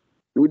 years.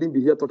 We wouldn't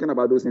be here talking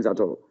about those things at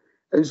all.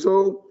 And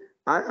so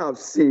I have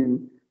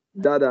seen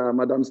that,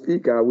 Madam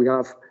Speaker, we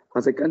have,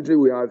 as a country,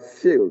 we have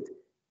failed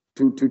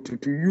to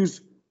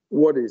use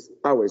what is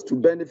ours, to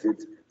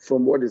benefit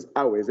from what is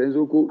ours. And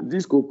so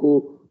this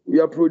cocoa we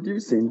are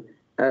producing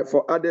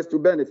for others to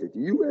benefit.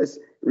 U.S.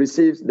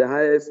 receives the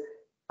highest,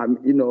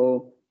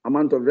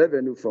 amount of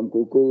revenue from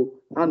cocoa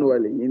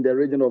annually in the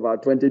region of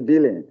about 20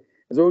 billion.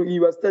 So in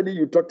your study,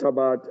 you talked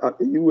about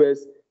the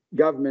U.S.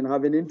 government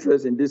having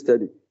interest in this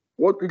study.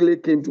 What quickly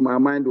came to my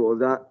mind was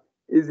that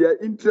is there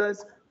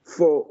interest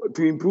to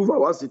improve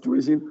our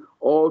situation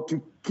or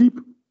to keep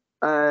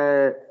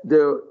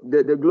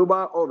the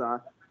global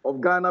order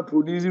of Ghana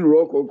producing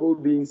raw cocoa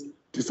beans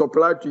to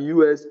supply to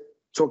U.S.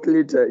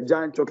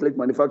 giant chocolate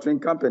manufacturing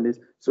companies,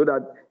 so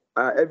that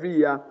every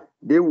year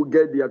they will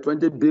get their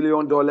 $20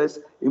 billion,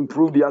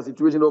 improve their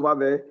situation over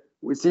there.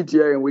 We sit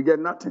here and we get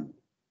nothing.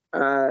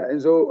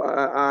 And so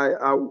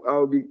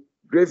I'll be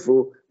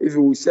grateful if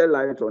you will shed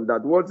light on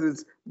that. What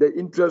is the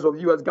interest of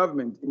U.S.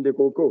 government in the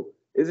cocoa?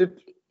 Is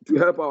it to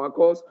help our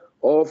cause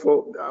or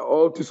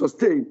to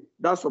sustain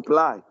that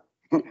supply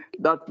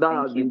that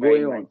has been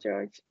going on?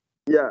 George.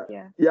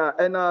 Yeah.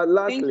 And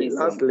lastly,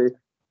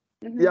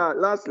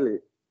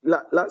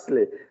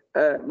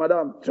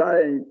 Madam,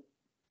 try and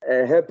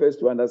help us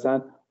to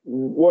understand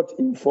what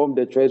informed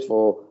the choice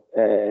for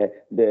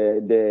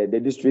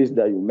the districts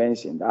that you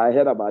mentioned. I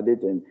heard about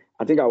it, and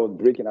I think I was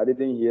breaking. I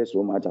didn't hear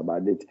so much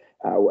about it.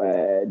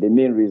 The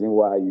main reason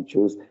why you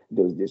chose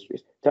those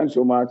districts. Thanks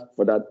so much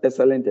for that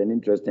excellent and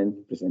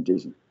interesting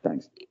presentation.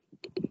 Thanks.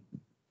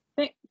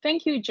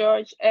 Thank you,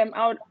 George.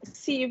 I'll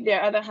see if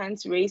there are other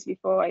hands raised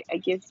before I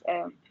give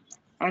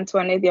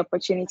Antoinette the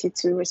opportunity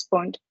to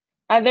respond.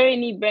 Are there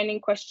any burning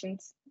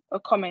questions or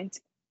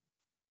comments?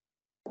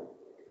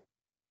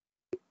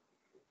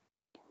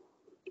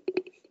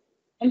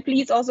 And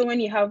please also, when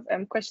you have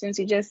questions,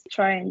 you just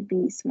try and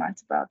be smart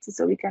about it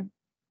so we can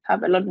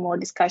have a lot more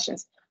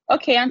discussions.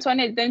 Okay,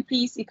 Antoinette, then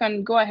please, you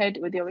can go ahead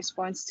with your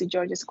response to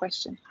George's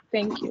question.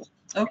 Thank you.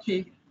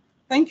 Okay,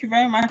 thank you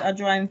very much,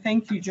 Adjoa, and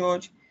thank you,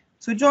 George.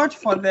 So George,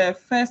 for the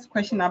first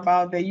question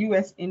about the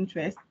U.S.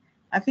 interest,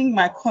 I think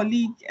my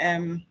colleague,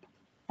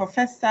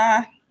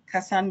 Professor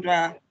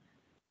Cassandra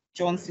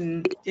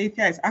Johnson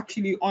Jathia, is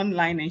actually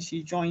online and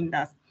she joined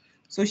us.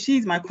 So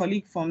she's my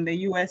colleague from the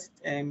U.S.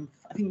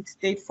 I think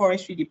State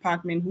Forestry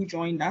Department who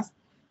joined us.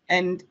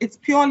 And it's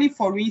purely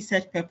for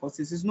research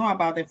purposes. It's not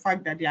about the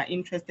fact that they are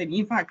interested.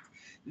 In fact,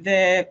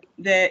 the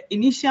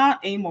initial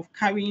aim of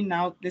carrying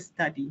out this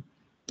study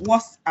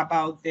was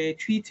about the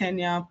tree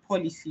tenure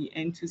policy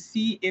and to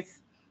see if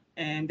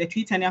the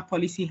tree tenure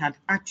policy had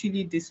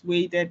actually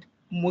dissuaded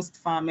most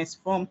farmers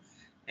from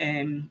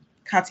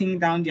cutting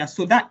down their.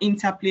 So that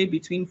interplay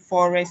between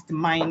forest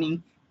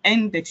mining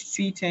and the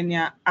tree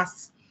tenure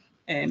as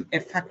a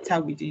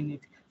factor within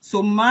it.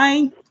 So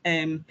my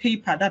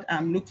paper that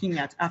I'm looking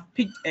at, I've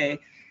picked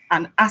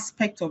an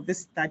aspect of this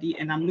study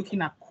and I'm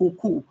looking at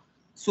cocoa.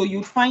 So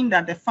you'll find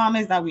that the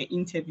farmers that were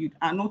interviewed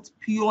are not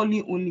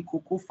purely only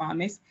cocoa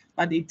farmers,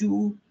 but they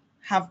do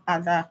have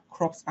other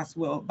crops as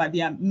well, but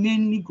they are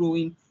mainly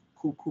growing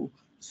cocoa.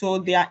 So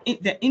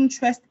the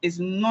interest is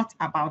not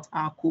about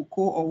our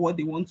cocoa or what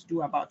they want to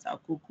do about our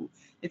cocoa.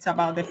 It's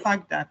about the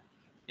fact that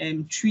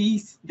the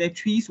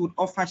trees would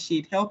offer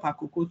shade, help our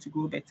cocoa to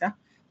grow better,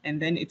 and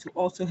then it will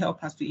also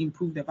help us to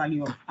improve the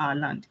value of our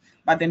land.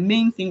 But the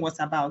main thing was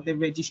about the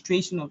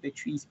registration of the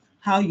trees,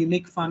 how you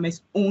make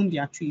farmers own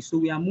their trees. So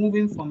we are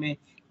moving from a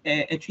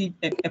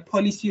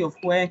policy of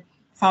where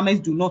farmers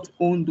do not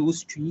own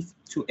those trees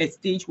to a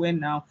stage where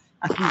now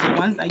at least the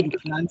ones that you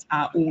plant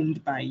are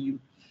owned by you.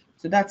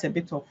 So that's a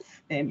bit of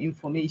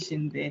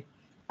information there.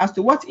 As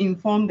to what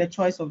informed the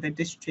choice of the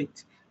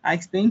district, I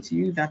explained to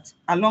you that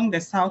along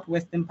the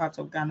southwestern part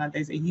of Ghana,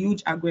 there's a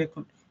huge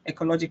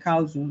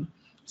agroecological zone.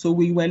 So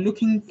we were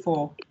looking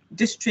for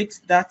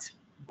districts that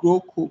grow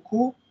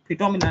cocoa,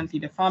 predominantly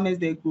the farmers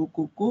there grow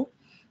cocoa.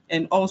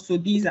 And also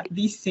these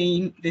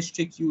same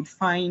districts you would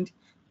find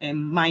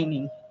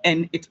mining.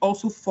 And it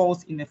also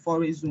falls in the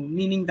forest zone,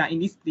 meaning that in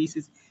these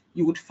places,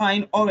 you would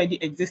find already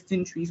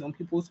existing trees on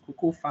people's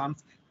cocoa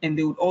farms, and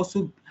they would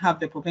also have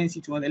the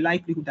propensity or the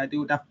likelihood that they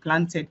would have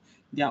planted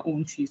their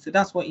own trees. So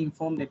that's what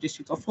informed the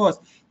district. Of course,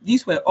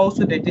 these were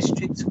also the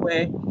districts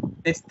where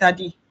the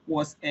study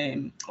was,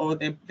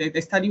 the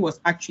study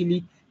was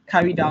actually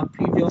carried out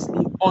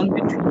previously on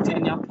the tree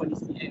tenure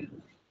policy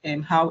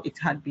and how it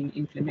had been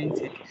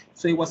implemented.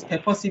 So it was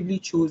purposely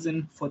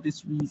chosen for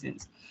these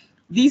reasons.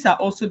 These are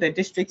also the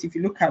districts, if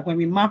you look at when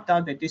we mapped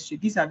out the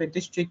district, these are the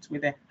districts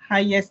with the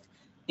highest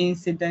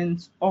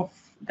incidence of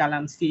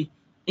galamsey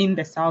in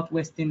the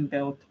southwestern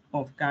belt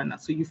of Ghana.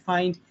 So you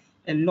find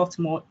a lot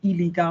more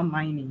illegal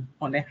mining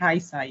on the high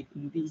side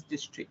in these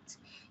districts.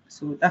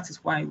 So that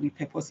is why we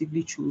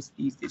purposely chose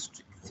these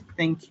districts.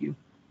 Thank you.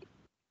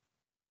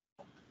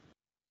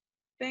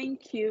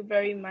 Thank you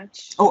very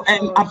much. Oh,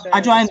 and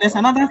Adjoa, there's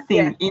another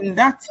thing in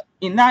that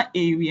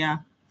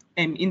area,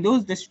 in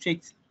those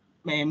districts,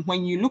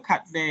 when you look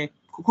at the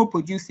cocoa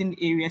producing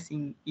areas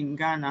in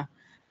Ghana,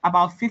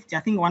 about 50,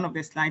 I think one of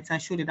the slides I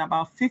showed it,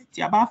 about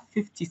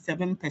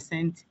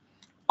 57%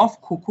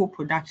 of cocoa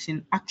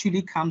production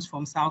actually comes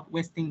from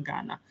southwestern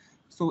Ghana.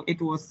 So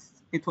it was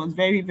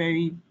very,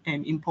 very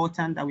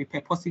important that we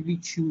purposely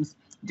choose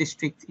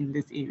districts in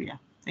this area.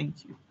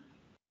 Thank you.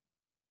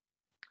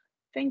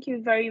 Thank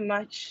you very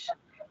much.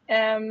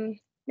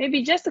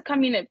 Maybe just to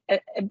come in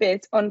a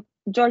bit on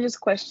George's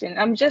question,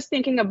 I'm just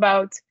thinking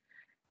about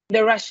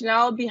the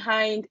rationale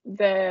behind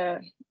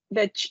the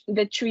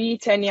tree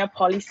tenure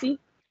policy.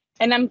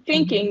 And I'm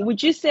thinking,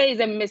 would you say is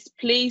a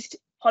misplaced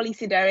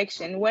policy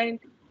direction when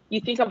you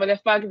think about the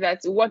fact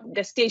that what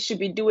the state should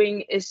be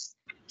doing is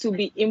to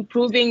be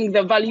improving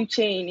the value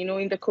chain,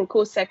 in the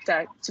cocoa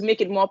sector to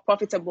make it more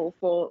profitable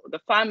for the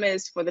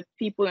farmers, for the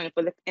people, and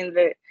for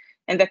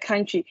the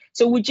country.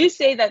 So would you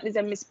say that is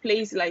a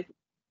misplaced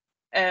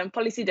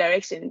policy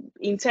direction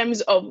in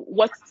terms of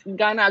what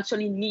Ghana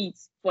actually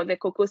needs for the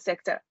cocoa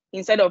sector,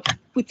 instead of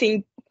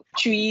putting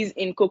trees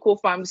in cocoa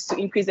farms to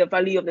increase the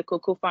value of the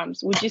cocoa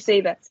farms? Would you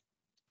say that?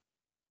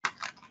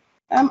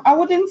 I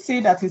wouldn't say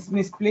that it's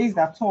misplaced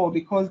at all,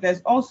 because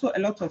there's also a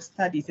lot of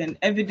studies and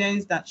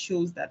evidence that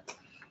shows that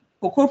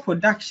cocoa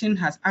production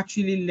has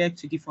actually led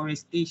to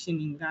deforestation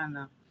in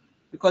Ghana,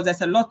 because there's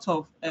a lot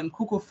of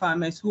cocoa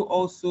farmers who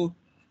also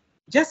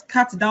just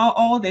cut down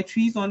all the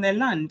trees on their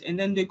land and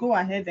then they go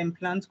ahead and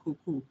plant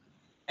cocoa.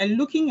 And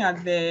looking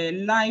at the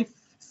life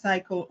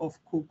cycle of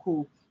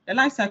cocoa, the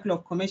life cycle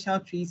of commercial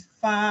trees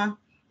far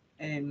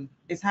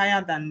is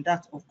higher than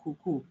that of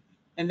cocoa.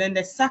 And then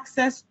the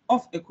success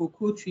of a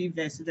cocoa tree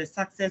versus the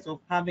success of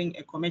having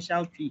a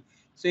commercial tree.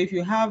 So if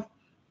you have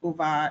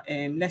over,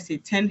 let's say,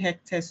 10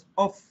 hectares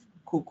of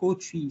cocoa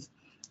trees,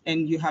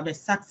 and you have a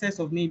success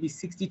of maybe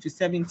 60 to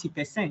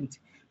 70%.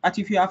 But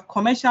if you have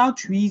commercial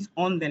trees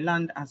on the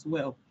land as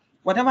well,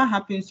 whatever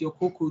happens to your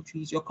cocoa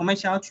trees, your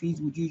commercial trees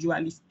would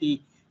usually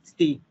stay.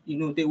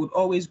 They would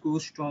always grow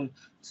strong.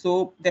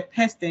 So the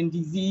pest and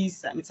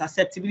disease,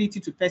 susceptibility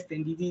to pest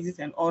and diseases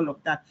and all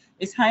of that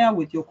is higher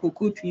with your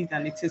cocoa trees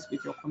than it is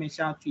with your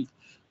commercial trees.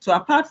 So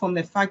apart from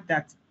the fact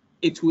that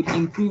it would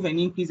improve and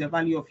increase the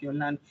value of your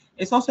land,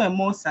 it's also a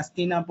more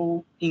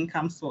sustainable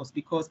income source,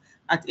 because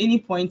at any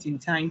point in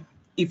time,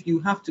 if you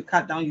have to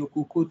cut down your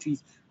cocoa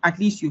trees, at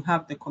least you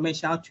have the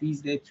commercial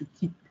trees there to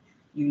keep,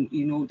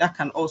 that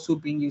can also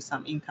bring you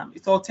some income.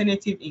 It's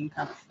alternative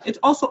income. It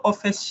also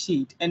offers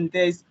shade, and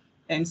there's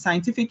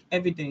scientific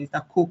evidence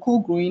that cocoa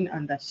growing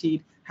under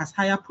shade has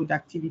higher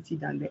productivity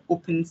than the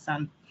open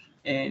sun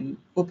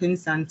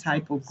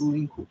type of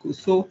growing cocoa.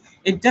 So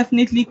it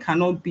definitely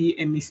cannot be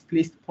a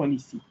misplaced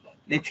policy,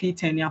 the tree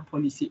tenure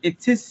policy.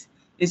 It's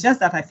just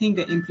that I think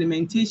the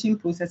implementation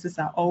processes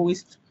are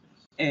always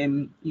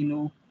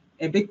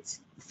a bit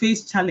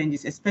face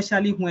challenges,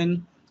 especially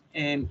when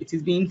it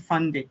is being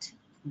funded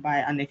by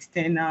an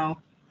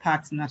external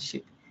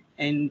partnership.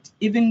 And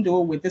even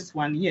though with this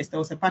one, yes, there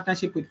was a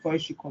partnership with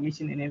Forestry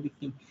Commission and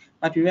everything,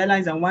 but we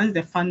realized that once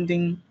the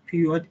funding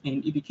period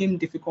ended, it became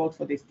difficult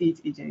for the state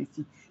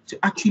agency to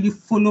actually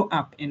follow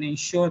up and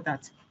ensure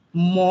that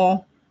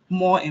more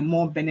and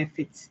more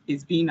benefits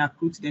is being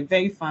accrued to the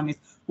very farmers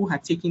who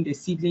had taken the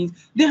seedlings.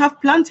 They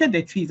have planted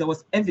the trees. There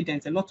was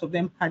evidence, a lot of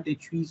them had the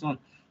trees on,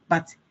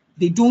 but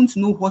they don't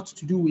know what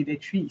to do with the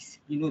trees.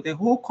 The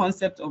whole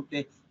concept of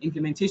the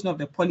implementation of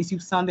the policy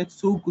sounded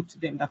so good to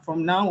them that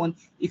from now on,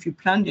 if you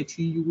plant the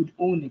tree, you would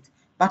own it.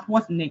 But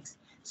what next?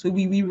 So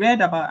we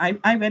read about,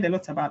 I read a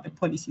lot about the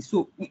policy.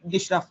 So they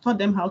should have taught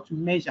them how to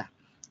measure.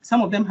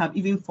 Some of them have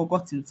even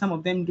forgotten. Some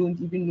of them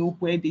don't even know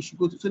where they should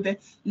go to. So the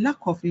lack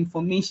of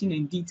information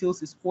and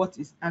details is what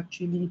is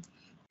actually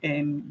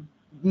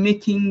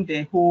making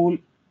the whole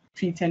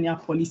tree tenure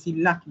policy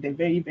lack the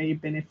very, very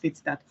benefits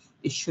that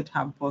it should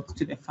have brought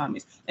to the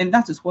farmers. And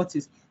that is what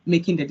is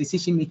making the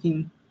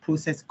decision-making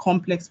process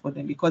complex for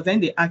them, because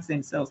then they ask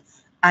themselves,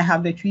 I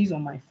have the trees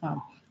on my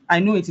farm. I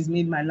know it has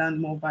made my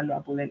land more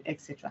valuable and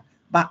etc.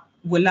 But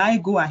will I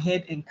go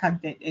ahead and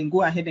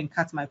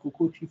cut my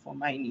cocoa tree for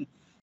mining?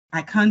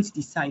 I can't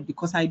decide,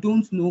 because I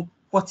don't know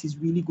what is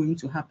really going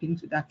to happen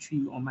to that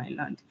tree on my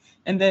land.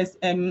 And there's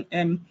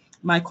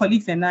my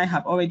colleagues and I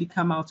have already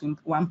come out with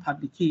one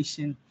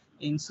publication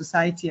in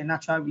Society and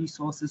Natural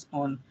Resources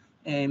on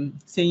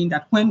saying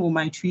that when will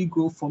my tree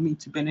grow for me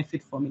to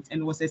benefit from it?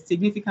 And it was a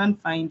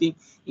significant finding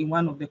in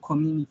one of the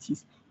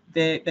communities.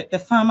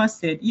 The farmer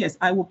said, yes,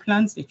 I will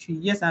plant the tree.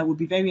 Yes, I will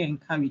be very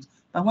encouraged.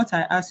 But what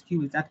I ask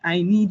you is that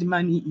I need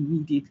money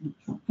immediately.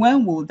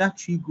 When will that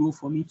tree grow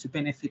for me to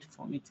benefit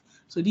from it?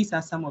 So these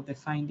are some of the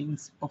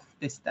findings of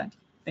the study.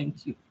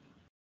 Thank you.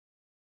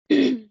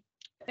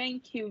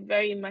 Thank you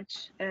very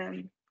much,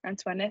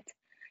 Antoinette.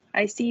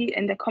 I see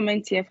in the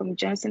comment here from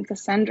Johnson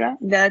Cassandra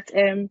that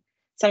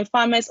some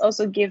farmers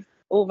also give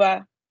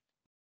over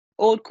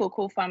old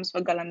cocoa farms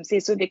for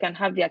galamsey so they can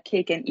have their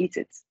cake and eat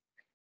it,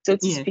 so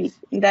to speak.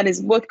 That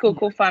is, both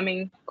cocoa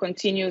farming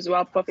continues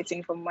while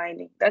profiting from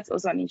mining. That's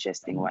also an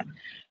interesting one.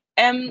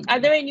 Are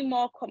there any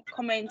more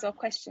comments or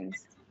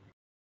questions?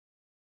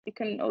 You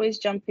can always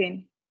jump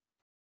in.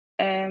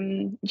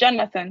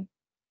 Jonathan,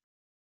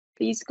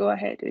 please go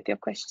ahead with your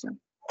question.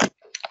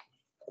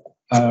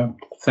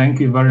 Thank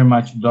you very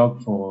much,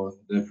 Doc, for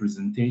the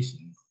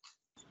presentation.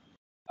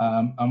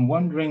 I'm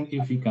wondering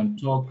if you can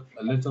talk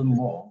a little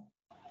more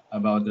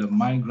about the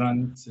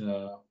migrant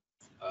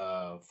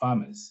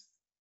farmers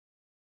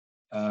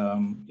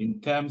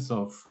in terms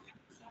of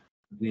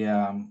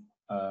their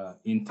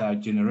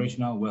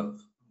intergenerational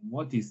wealth.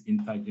 What is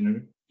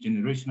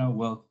intergenerational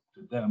wealth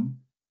to them?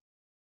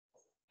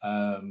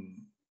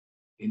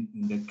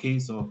 In the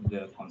case of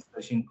the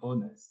concession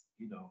owners,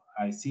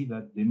 I see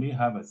that they may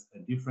have a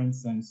different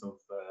sense of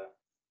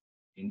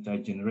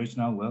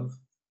intergenerational wealth,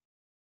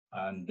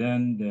 and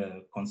then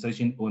the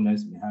concession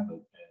owners may have a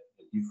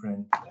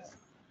different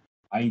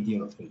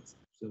idea of it.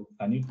 So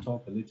can you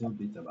talk a little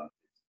bit about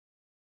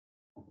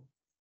it?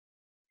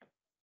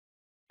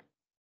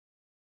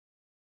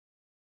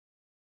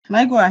 Can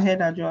I go ahead,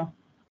 Adjoa?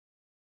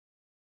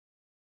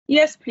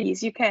 Yes,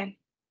 please, you can.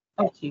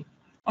 Okay.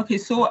 Okay,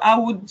 so I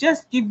would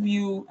just give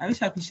you, I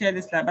wish I could share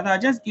this slide, but I'll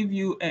just give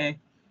you a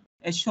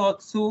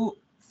short. So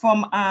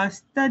from our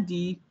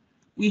study,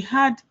 we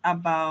had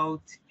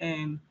about,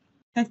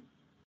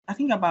 I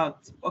think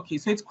about, okay,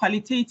 so it's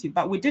qualitative,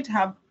 but we did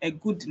have a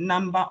good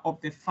number of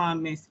the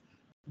farmers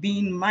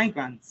being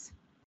migrants.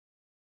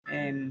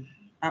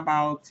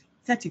 About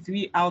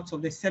 33 out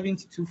of the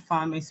 72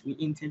 farmers we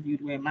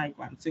interviewed were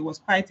migrants. So it was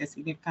quite a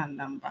significant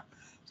number.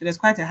 So there's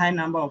quite a high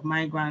number of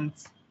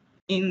migrants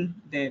in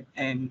the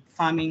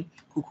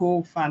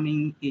cocoa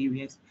farming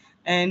areas.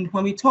 And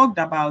when we talked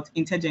about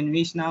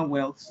intergenerational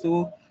wealth,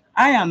 so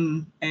I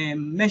am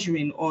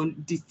measuring or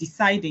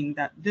deciding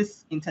that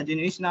this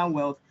intergenerational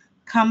wealth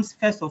comes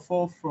first of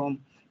all from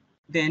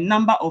the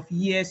number of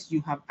years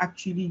you have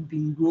actually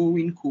been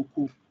growing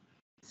cocoa.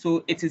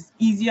 So it is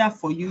easier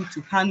for you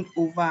to hand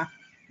over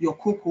your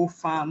cocoa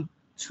farm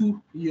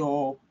to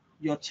your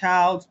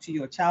child, to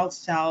your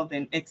child's child,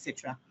 and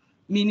etc.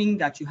 Meaning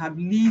that you have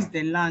leased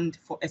the land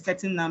for a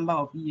certain number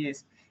of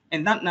years,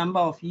 and that number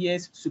of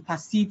years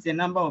supersedes the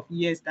number of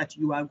years that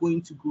you are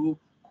going to grow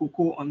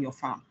cocoa on your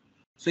farm.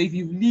 So if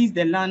you've leased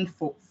the land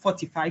for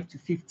 45 to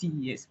 50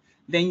 years,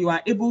 then you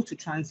are able to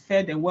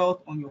transfer the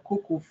wealth on your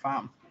cocoa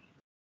farm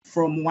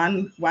from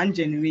one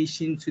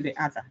generation to the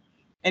other.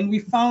 And we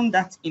found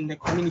that in the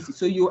community.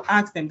 So you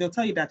ask them, they'll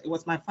tell you that it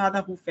was my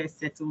father who first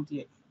settled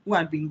here, who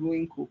had been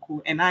growing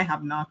cocoa, and I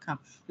have now come.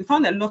 We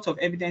found a lot of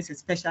evidence,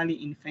 especially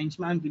in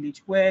Frenchman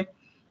village, where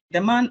the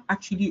man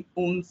actually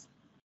owns,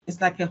 it's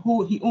like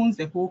he owns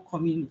the whole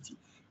community.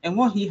 And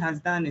what he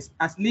has done is,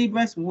 as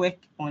laborers work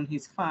on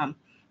his farm,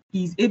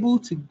 he's able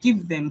to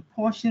give them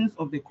portions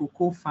of the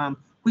cocoa farm,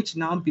 which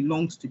now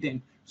belongs to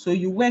them. So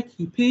you work,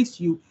 he pays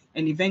you,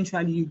 and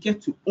eventually you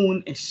get to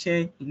own a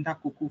share in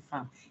that cocoa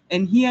farm.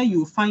 And here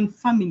you find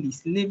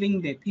families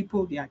living there,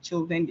 people, their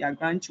children, their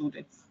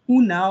grandchildren,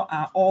 who now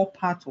are all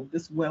part of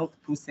this wealth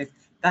process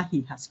that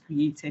he has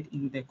created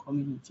in the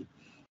community.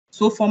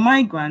 So for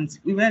migrants,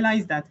 we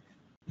realize that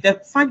the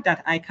fact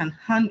that I can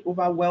hand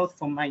over wealth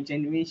from my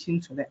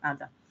generation to the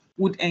other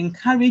would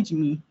encourage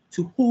me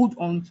to hold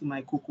on to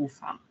my cocoa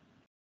farm.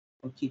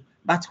 Okay,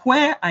 but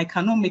where I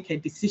cannot make a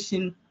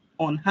decision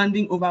on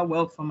handing over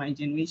wealth from my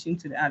generation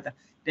to the other,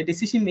 the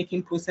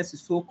decision-making process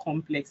is so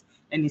complex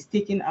and is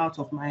taken out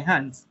of my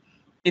hands.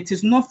 It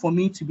is not for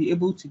me to be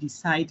able to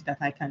decide that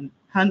I can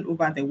hand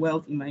over the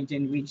wealth in my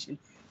generation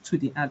to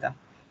the other.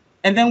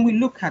 And then we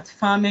look at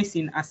farmers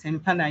in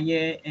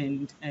Asempanaye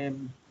and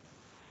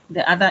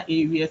the other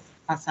areas,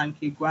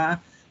 Asankegwa,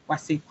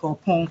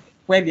 Wasekropong,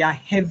 where there are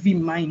heavy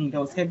mining.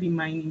 There was heavy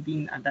mining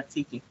being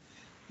undertaken.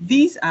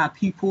 These are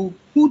people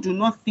who do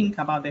not think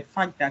about the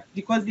fact that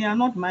because they are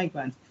not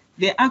migrants,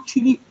 they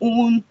actually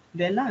own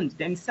the land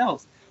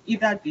themselves,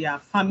 either their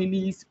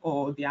families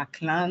or their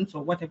clans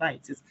or whatever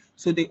it is.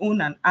 So they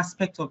own an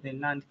aspect of the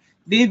land.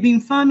 They've been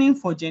farming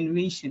for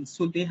generations,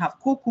 so they have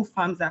cocoa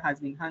farms that has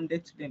been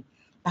handed to them.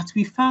 But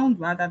we found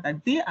rather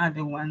that they are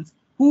the ones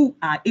who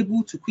are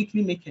able to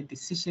quickly make a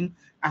decision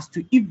as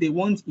to if they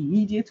want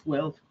immediate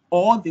wealth,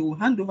 or they will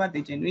hand over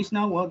the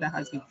generational wealth that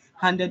has been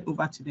handed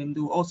over to them.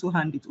 They will also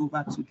hand it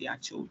over to their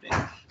children.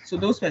 So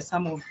those were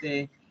some of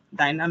the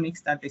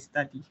dynamics that the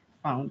study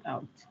found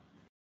out.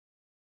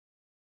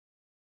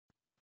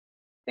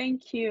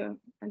 Thank you,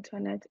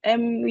 Antoinette.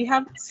 We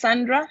have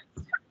Sandra.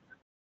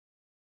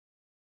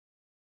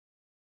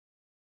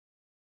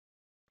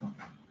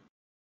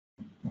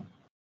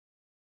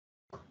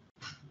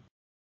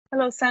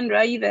 Hello, Sandra,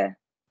 are you there?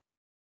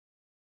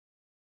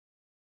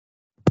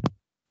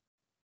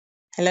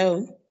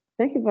 Hello.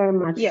 Thank you very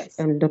much, Yes.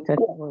 Dr.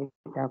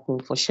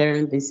 Tsiboe-Darko, for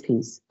sharing this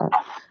piece.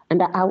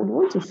 And I would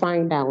want to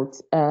find out,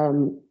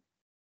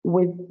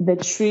 with the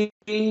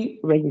tree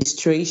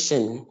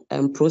registration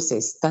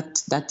process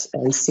that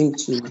seemed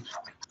to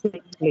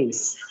take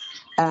place,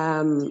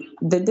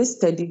 this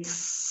study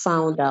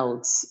found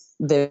out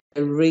the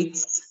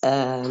rate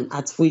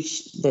at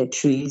which the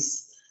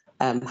trees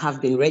have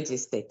been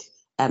registered.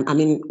 I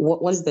mean,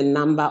 what's the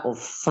number of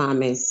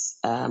farmers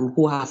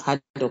who have had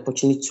the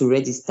opportunity to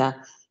register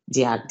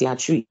their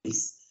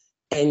trees?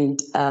 And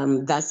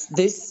does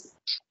this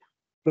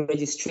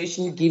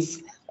registration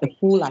give a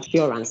full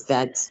assurance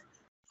that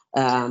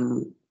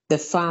the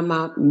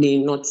farmer may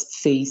not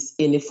face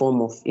any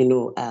form of,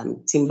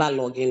 timber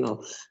logging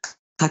or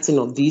cutting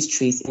of these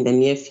trees in the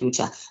near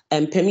future?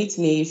 And permit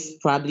me if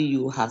probably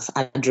you have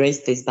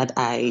addressed this, but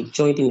I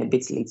joined in a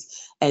bit late.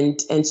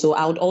 And so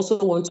I would also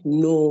want to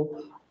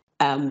know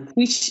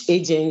which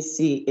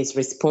agency is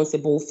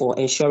responsible for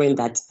ensuring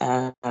that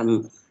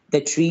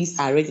the trees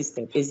are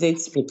registered? Is it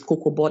with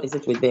Cocoa Board? Is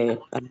it with the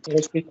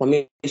Forestry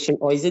Commission,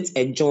 or is it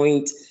a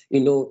joint,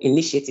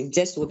 initiative,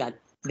 just so that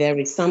there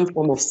is some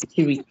form of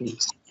security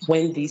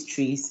when these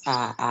trees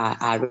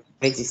are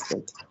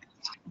registered?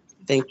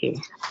 Thank you.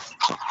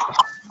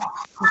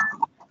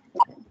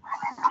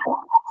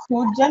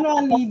 So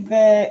generally,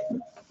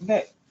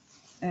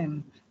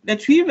 the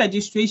tree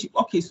registration.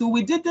 Okay, so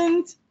we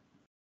didn't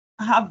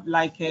have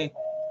like a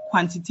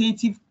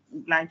quantitative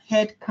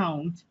head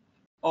count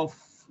of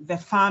the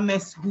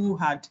farmers who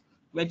had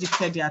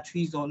registered their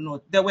trees or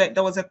not. There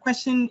was a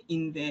question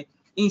in the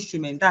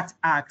instrument that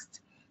asked.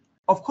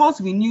 Of course,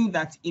 we knew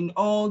that in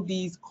all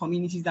these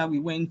communities that we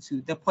went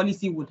to, the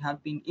policy would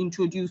have been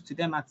introduced to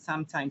them at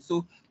some time.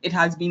 So it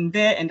has been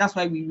there, and that's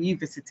why we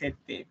revisited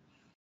there.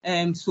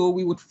 So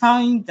we would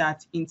find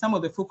that in some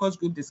of the focus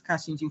group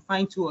discussions, you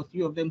find 2 or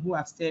 3 of them who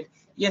have said,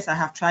 yes, I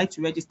have tried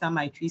to register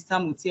my trees.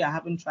 Some would say I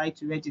haven't tried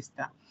to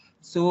register.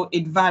 So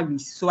it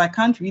varies. So I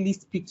can't really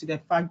speak to the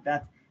fact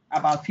that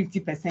about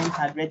 50%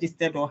 had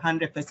registered or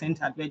 100%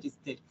 had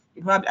registered.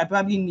 I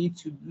probably need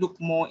to look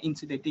more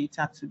into the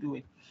data to do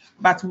it.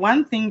 But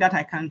one thing that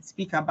I can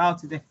speak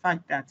about is the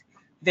fact that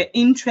the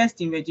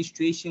interest in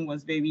registration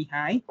was very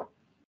high.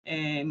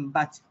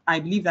 But I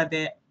believe that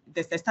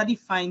the study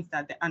finds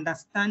that the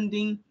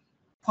understanding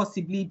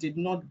possibly did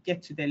not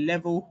get to the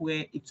level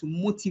where it will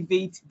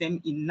motivate them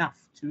enough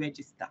to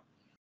register.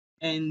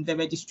 And the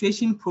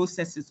registration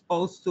processes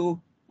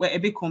also were a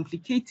bit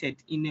complicated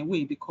in a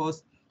way,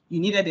 because you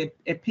needed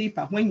a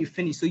paper when you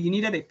finish. So you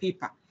needed a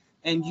paper,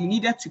 and you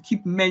needed to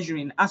keep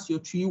measuring as your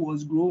tree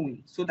was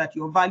growing so that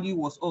your value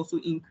was also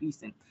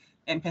increasing.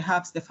 And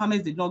perhaps the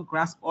farmers did not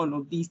grasp all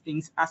of these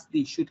things as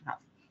they should have,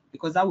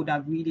 because that would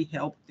have really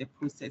helped the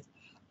process.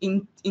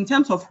 In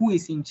terms of who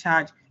is in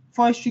charge,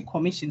 Forestry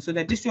Commission, so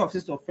the District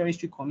Office of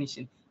Forestry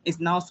Commission is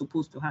now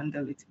supposed to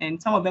handle it.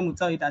 And some of them will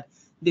tell you that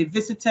they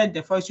visited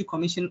the Forestry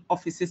Commission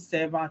offices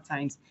several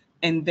times,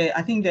 and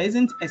I think there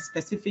isn't a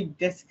specific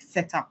desk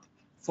set up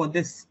for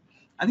this.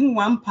 I think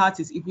one part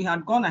is, if we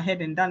had gone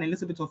ahead and done a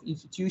little bit of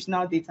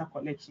institutional data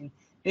collection,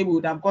 maybe we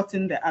would have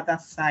gotten the other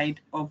side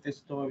of the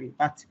story.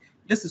 But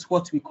this is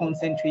what we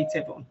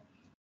concentrated on.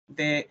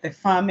 The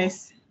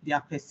farmers,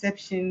 their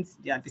perceptions,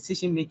 their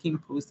decision-making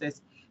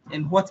process,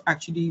 and what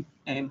actually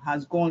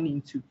has gone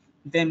into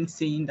them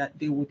saying that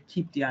they would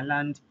keep their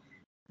land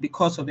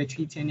because of the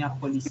tree tenure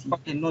policy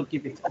and not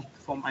give it up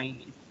for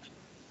mining.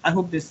 I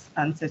hope this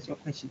answers your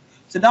question.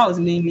 So that was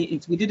mainly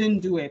it. We didn't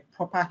do a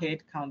proper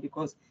head count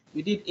because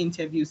we did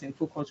interviews and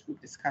focus group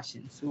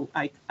discussions. So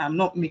I'm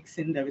not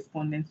mixing the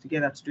respondents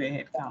together to do a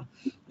head count.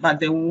 But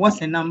there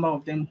was a number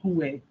of them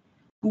who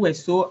were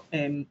so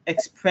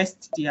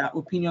expressed their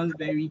opinions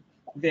very,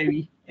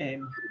 very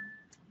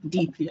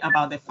deeply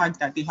about the fact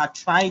that they had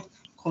tried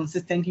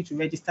consistently to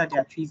register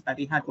their trees, but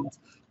they hadn't.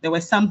 There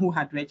were some who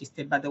had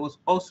registered, but there was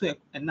also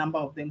a number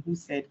of them who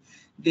said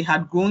they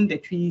had grown the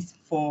trees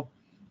for,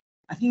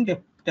 I think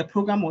the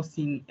program was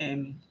in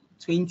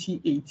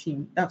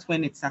 2018. That's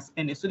when it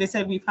suspended. So they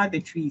said, we've had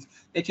the trees.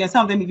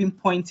 Some of them even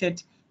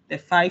pointed the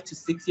 5 to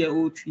 6 year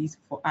old trees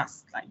for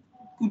us, like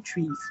good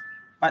trees,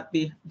 but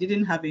they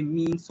didn't have a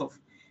means of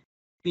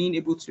being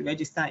able to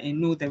register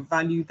and know the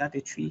value that the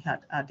tree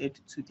had added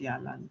to their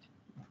land.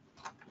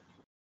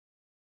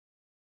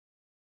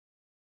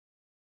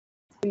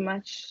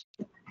 Much.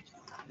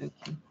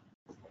 Okay.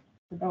 So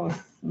that was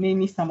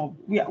mainly some of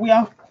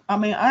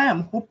I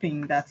am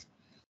hoping that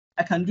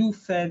I can do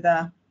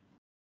further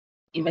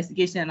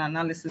investigation and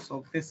analysis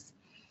of this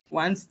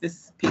once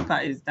this paper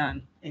is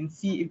done, and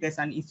see if there's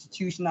an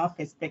institutional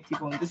perspective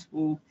on this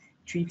whole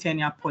tree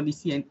tenure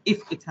policy and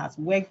if it has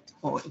worked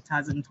or it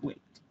hasn't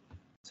worked.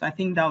 So I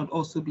think that would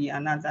also be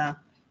another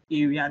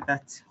area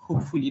that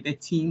hopefully the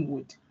team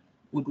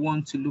would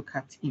want to look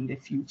at in the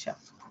future.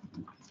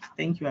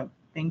 Thank you.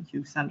 Thank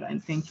you, Sandra,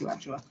 and thank you,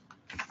 Ajua.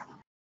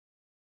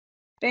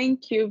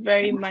 Thank you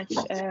very much,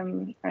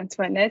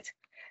 Antoinette.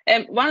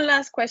 One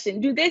last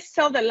question. Do they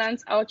sell the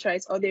lands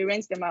outright or they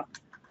rent them out?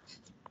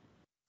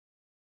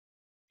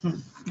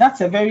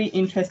 That's a very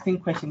interesting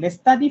question. The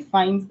study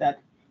finds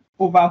that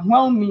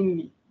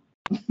overwhelmingly,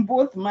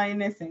 both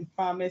miners and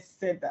farmers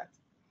said that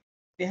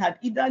they had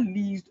either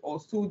leased or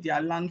sold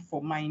their land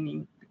for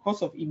mining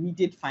because of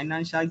immediate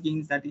financial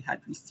gains that they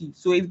had received.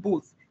 So it's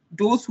both.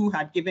 Those who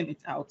had given it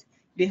out,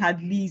 they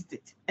had leased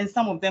it, and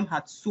some of them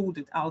had sold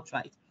it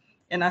outright.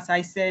 And as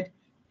I said,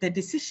 the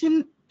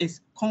decision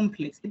is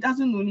complex. It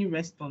doesn't only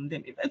rest on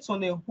them. It's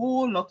on a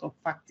whole lot of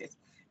factors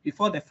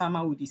before the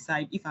farmer will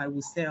decide if I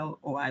will sell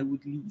or I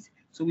would lease.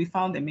 So we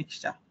found a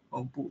mixture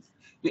of both.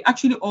 We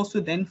actually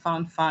also then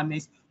found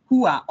farmers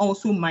who are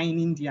also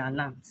mining their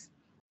lands.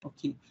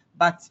 Okay,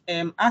 but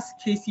as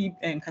Casey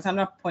and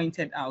Cassandra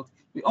pointed out,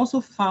 we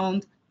also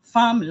found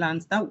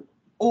farmlands, that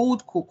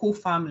old cocoa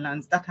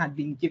farmlands that had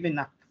been given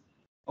up.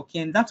 Okay,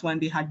 and that's when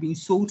they had been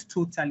sold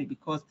totally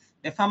because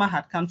the farmer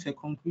had come to a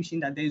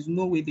conclusion that there is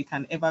no way they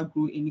can ever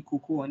grow any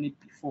cocoa on it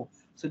before.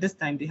 So this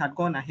time they had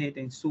gone ahead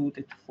and sold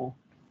it for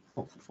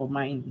for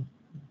mining.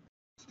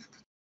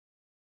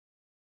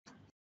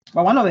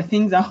 But one of the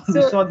things that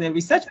we saw, the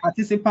research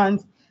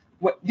participants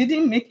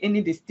didn't make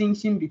any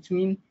distinction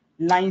between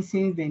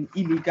licensed and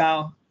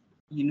illegal,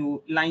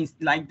 lines,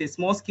 like the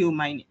small scale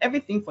mining.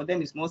 Everything for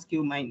them is small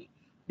scale mining.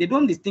 They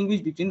don't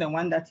distinguish between the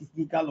one that is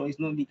legal or is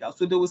not legal.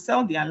 So they will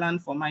sell their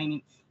land for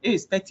mining,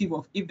 irrespective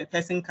of if the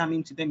person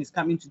coming to them is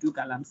coming to do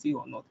galamsey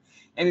or not.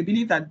 And we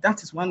believe that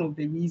that is one of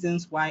the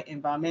reasons why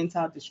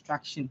environmental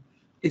destruction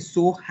is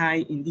so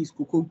high in these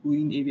cocoa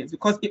growing areas,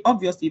 because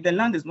obviously if the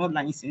land is not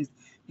licensed,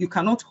 you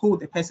cannot hold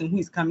the person who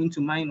is coming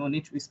to mine on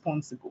it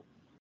responsible.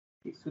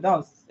 Okay, so that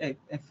was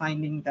a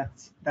finding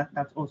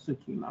that also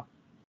came up.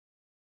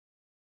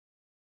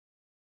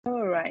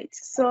 All right.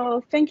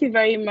 So thank you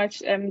very much,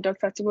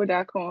 Dr.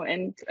 Tsiboe-Darko,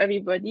 and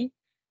everybody.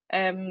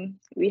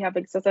 We have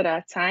exhausted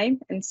our time,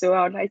 and so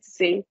I would like to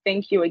say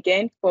thank you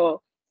again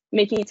for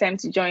making time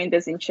to join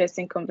this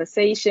interesting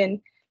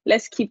conversation.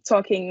 Let's keep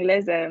talking.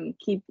 Let's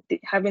keep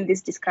having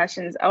these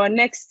discussions. Our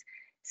next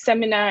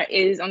seminar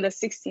is on the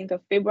 16th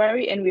of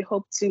February, and we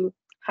hope to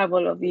have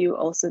all of you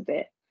also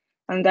there.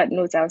 On that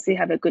note, I'll say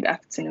have a good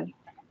afternoon.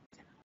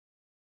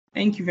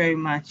 Thank you very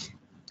much.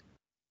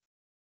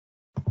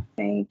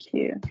 Thank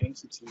you.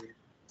 Thank you too.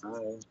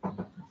 Bye.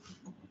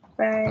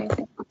 Bye.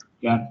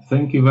 Yeah,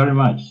 thank you very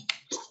much.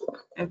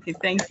 Okay,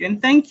 thank you.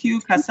 And thank you,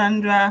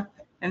 Cassandra,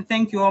 and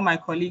thank you all my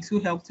colleagues who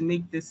helped to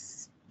make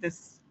this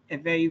a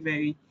very,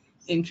 very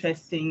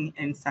interesting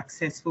and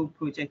successful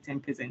project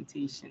and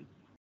presentation.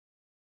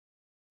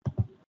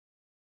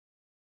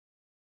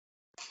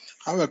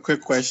 I have a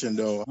quick question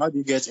though. How do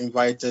you get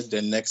invited to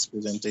the next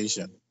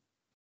presentation?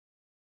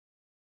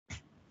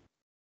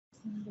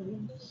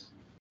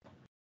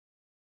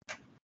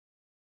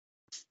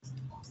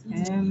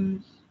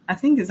 I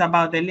think it's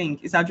about the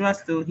link. Is Adra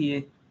still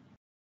here?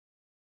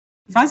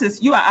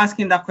 Francis, you are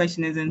asking that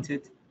question, isn't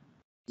it?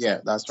 Yeah,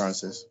 that's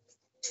Francis.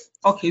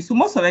 Okay, so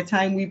most of the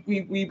time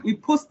we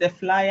post the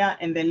flyer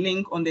and the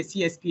link on the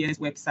CSPS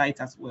website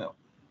as well.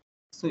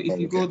 So if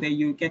you go there,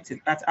 you get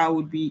it. But I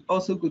would be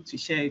also good to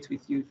share it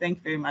with you. Thank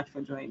you very much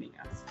for joining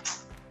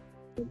us.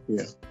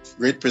 Yeah,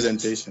 great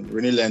presentation.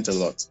 Really learned a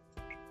lot.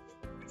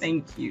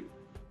 Thank you.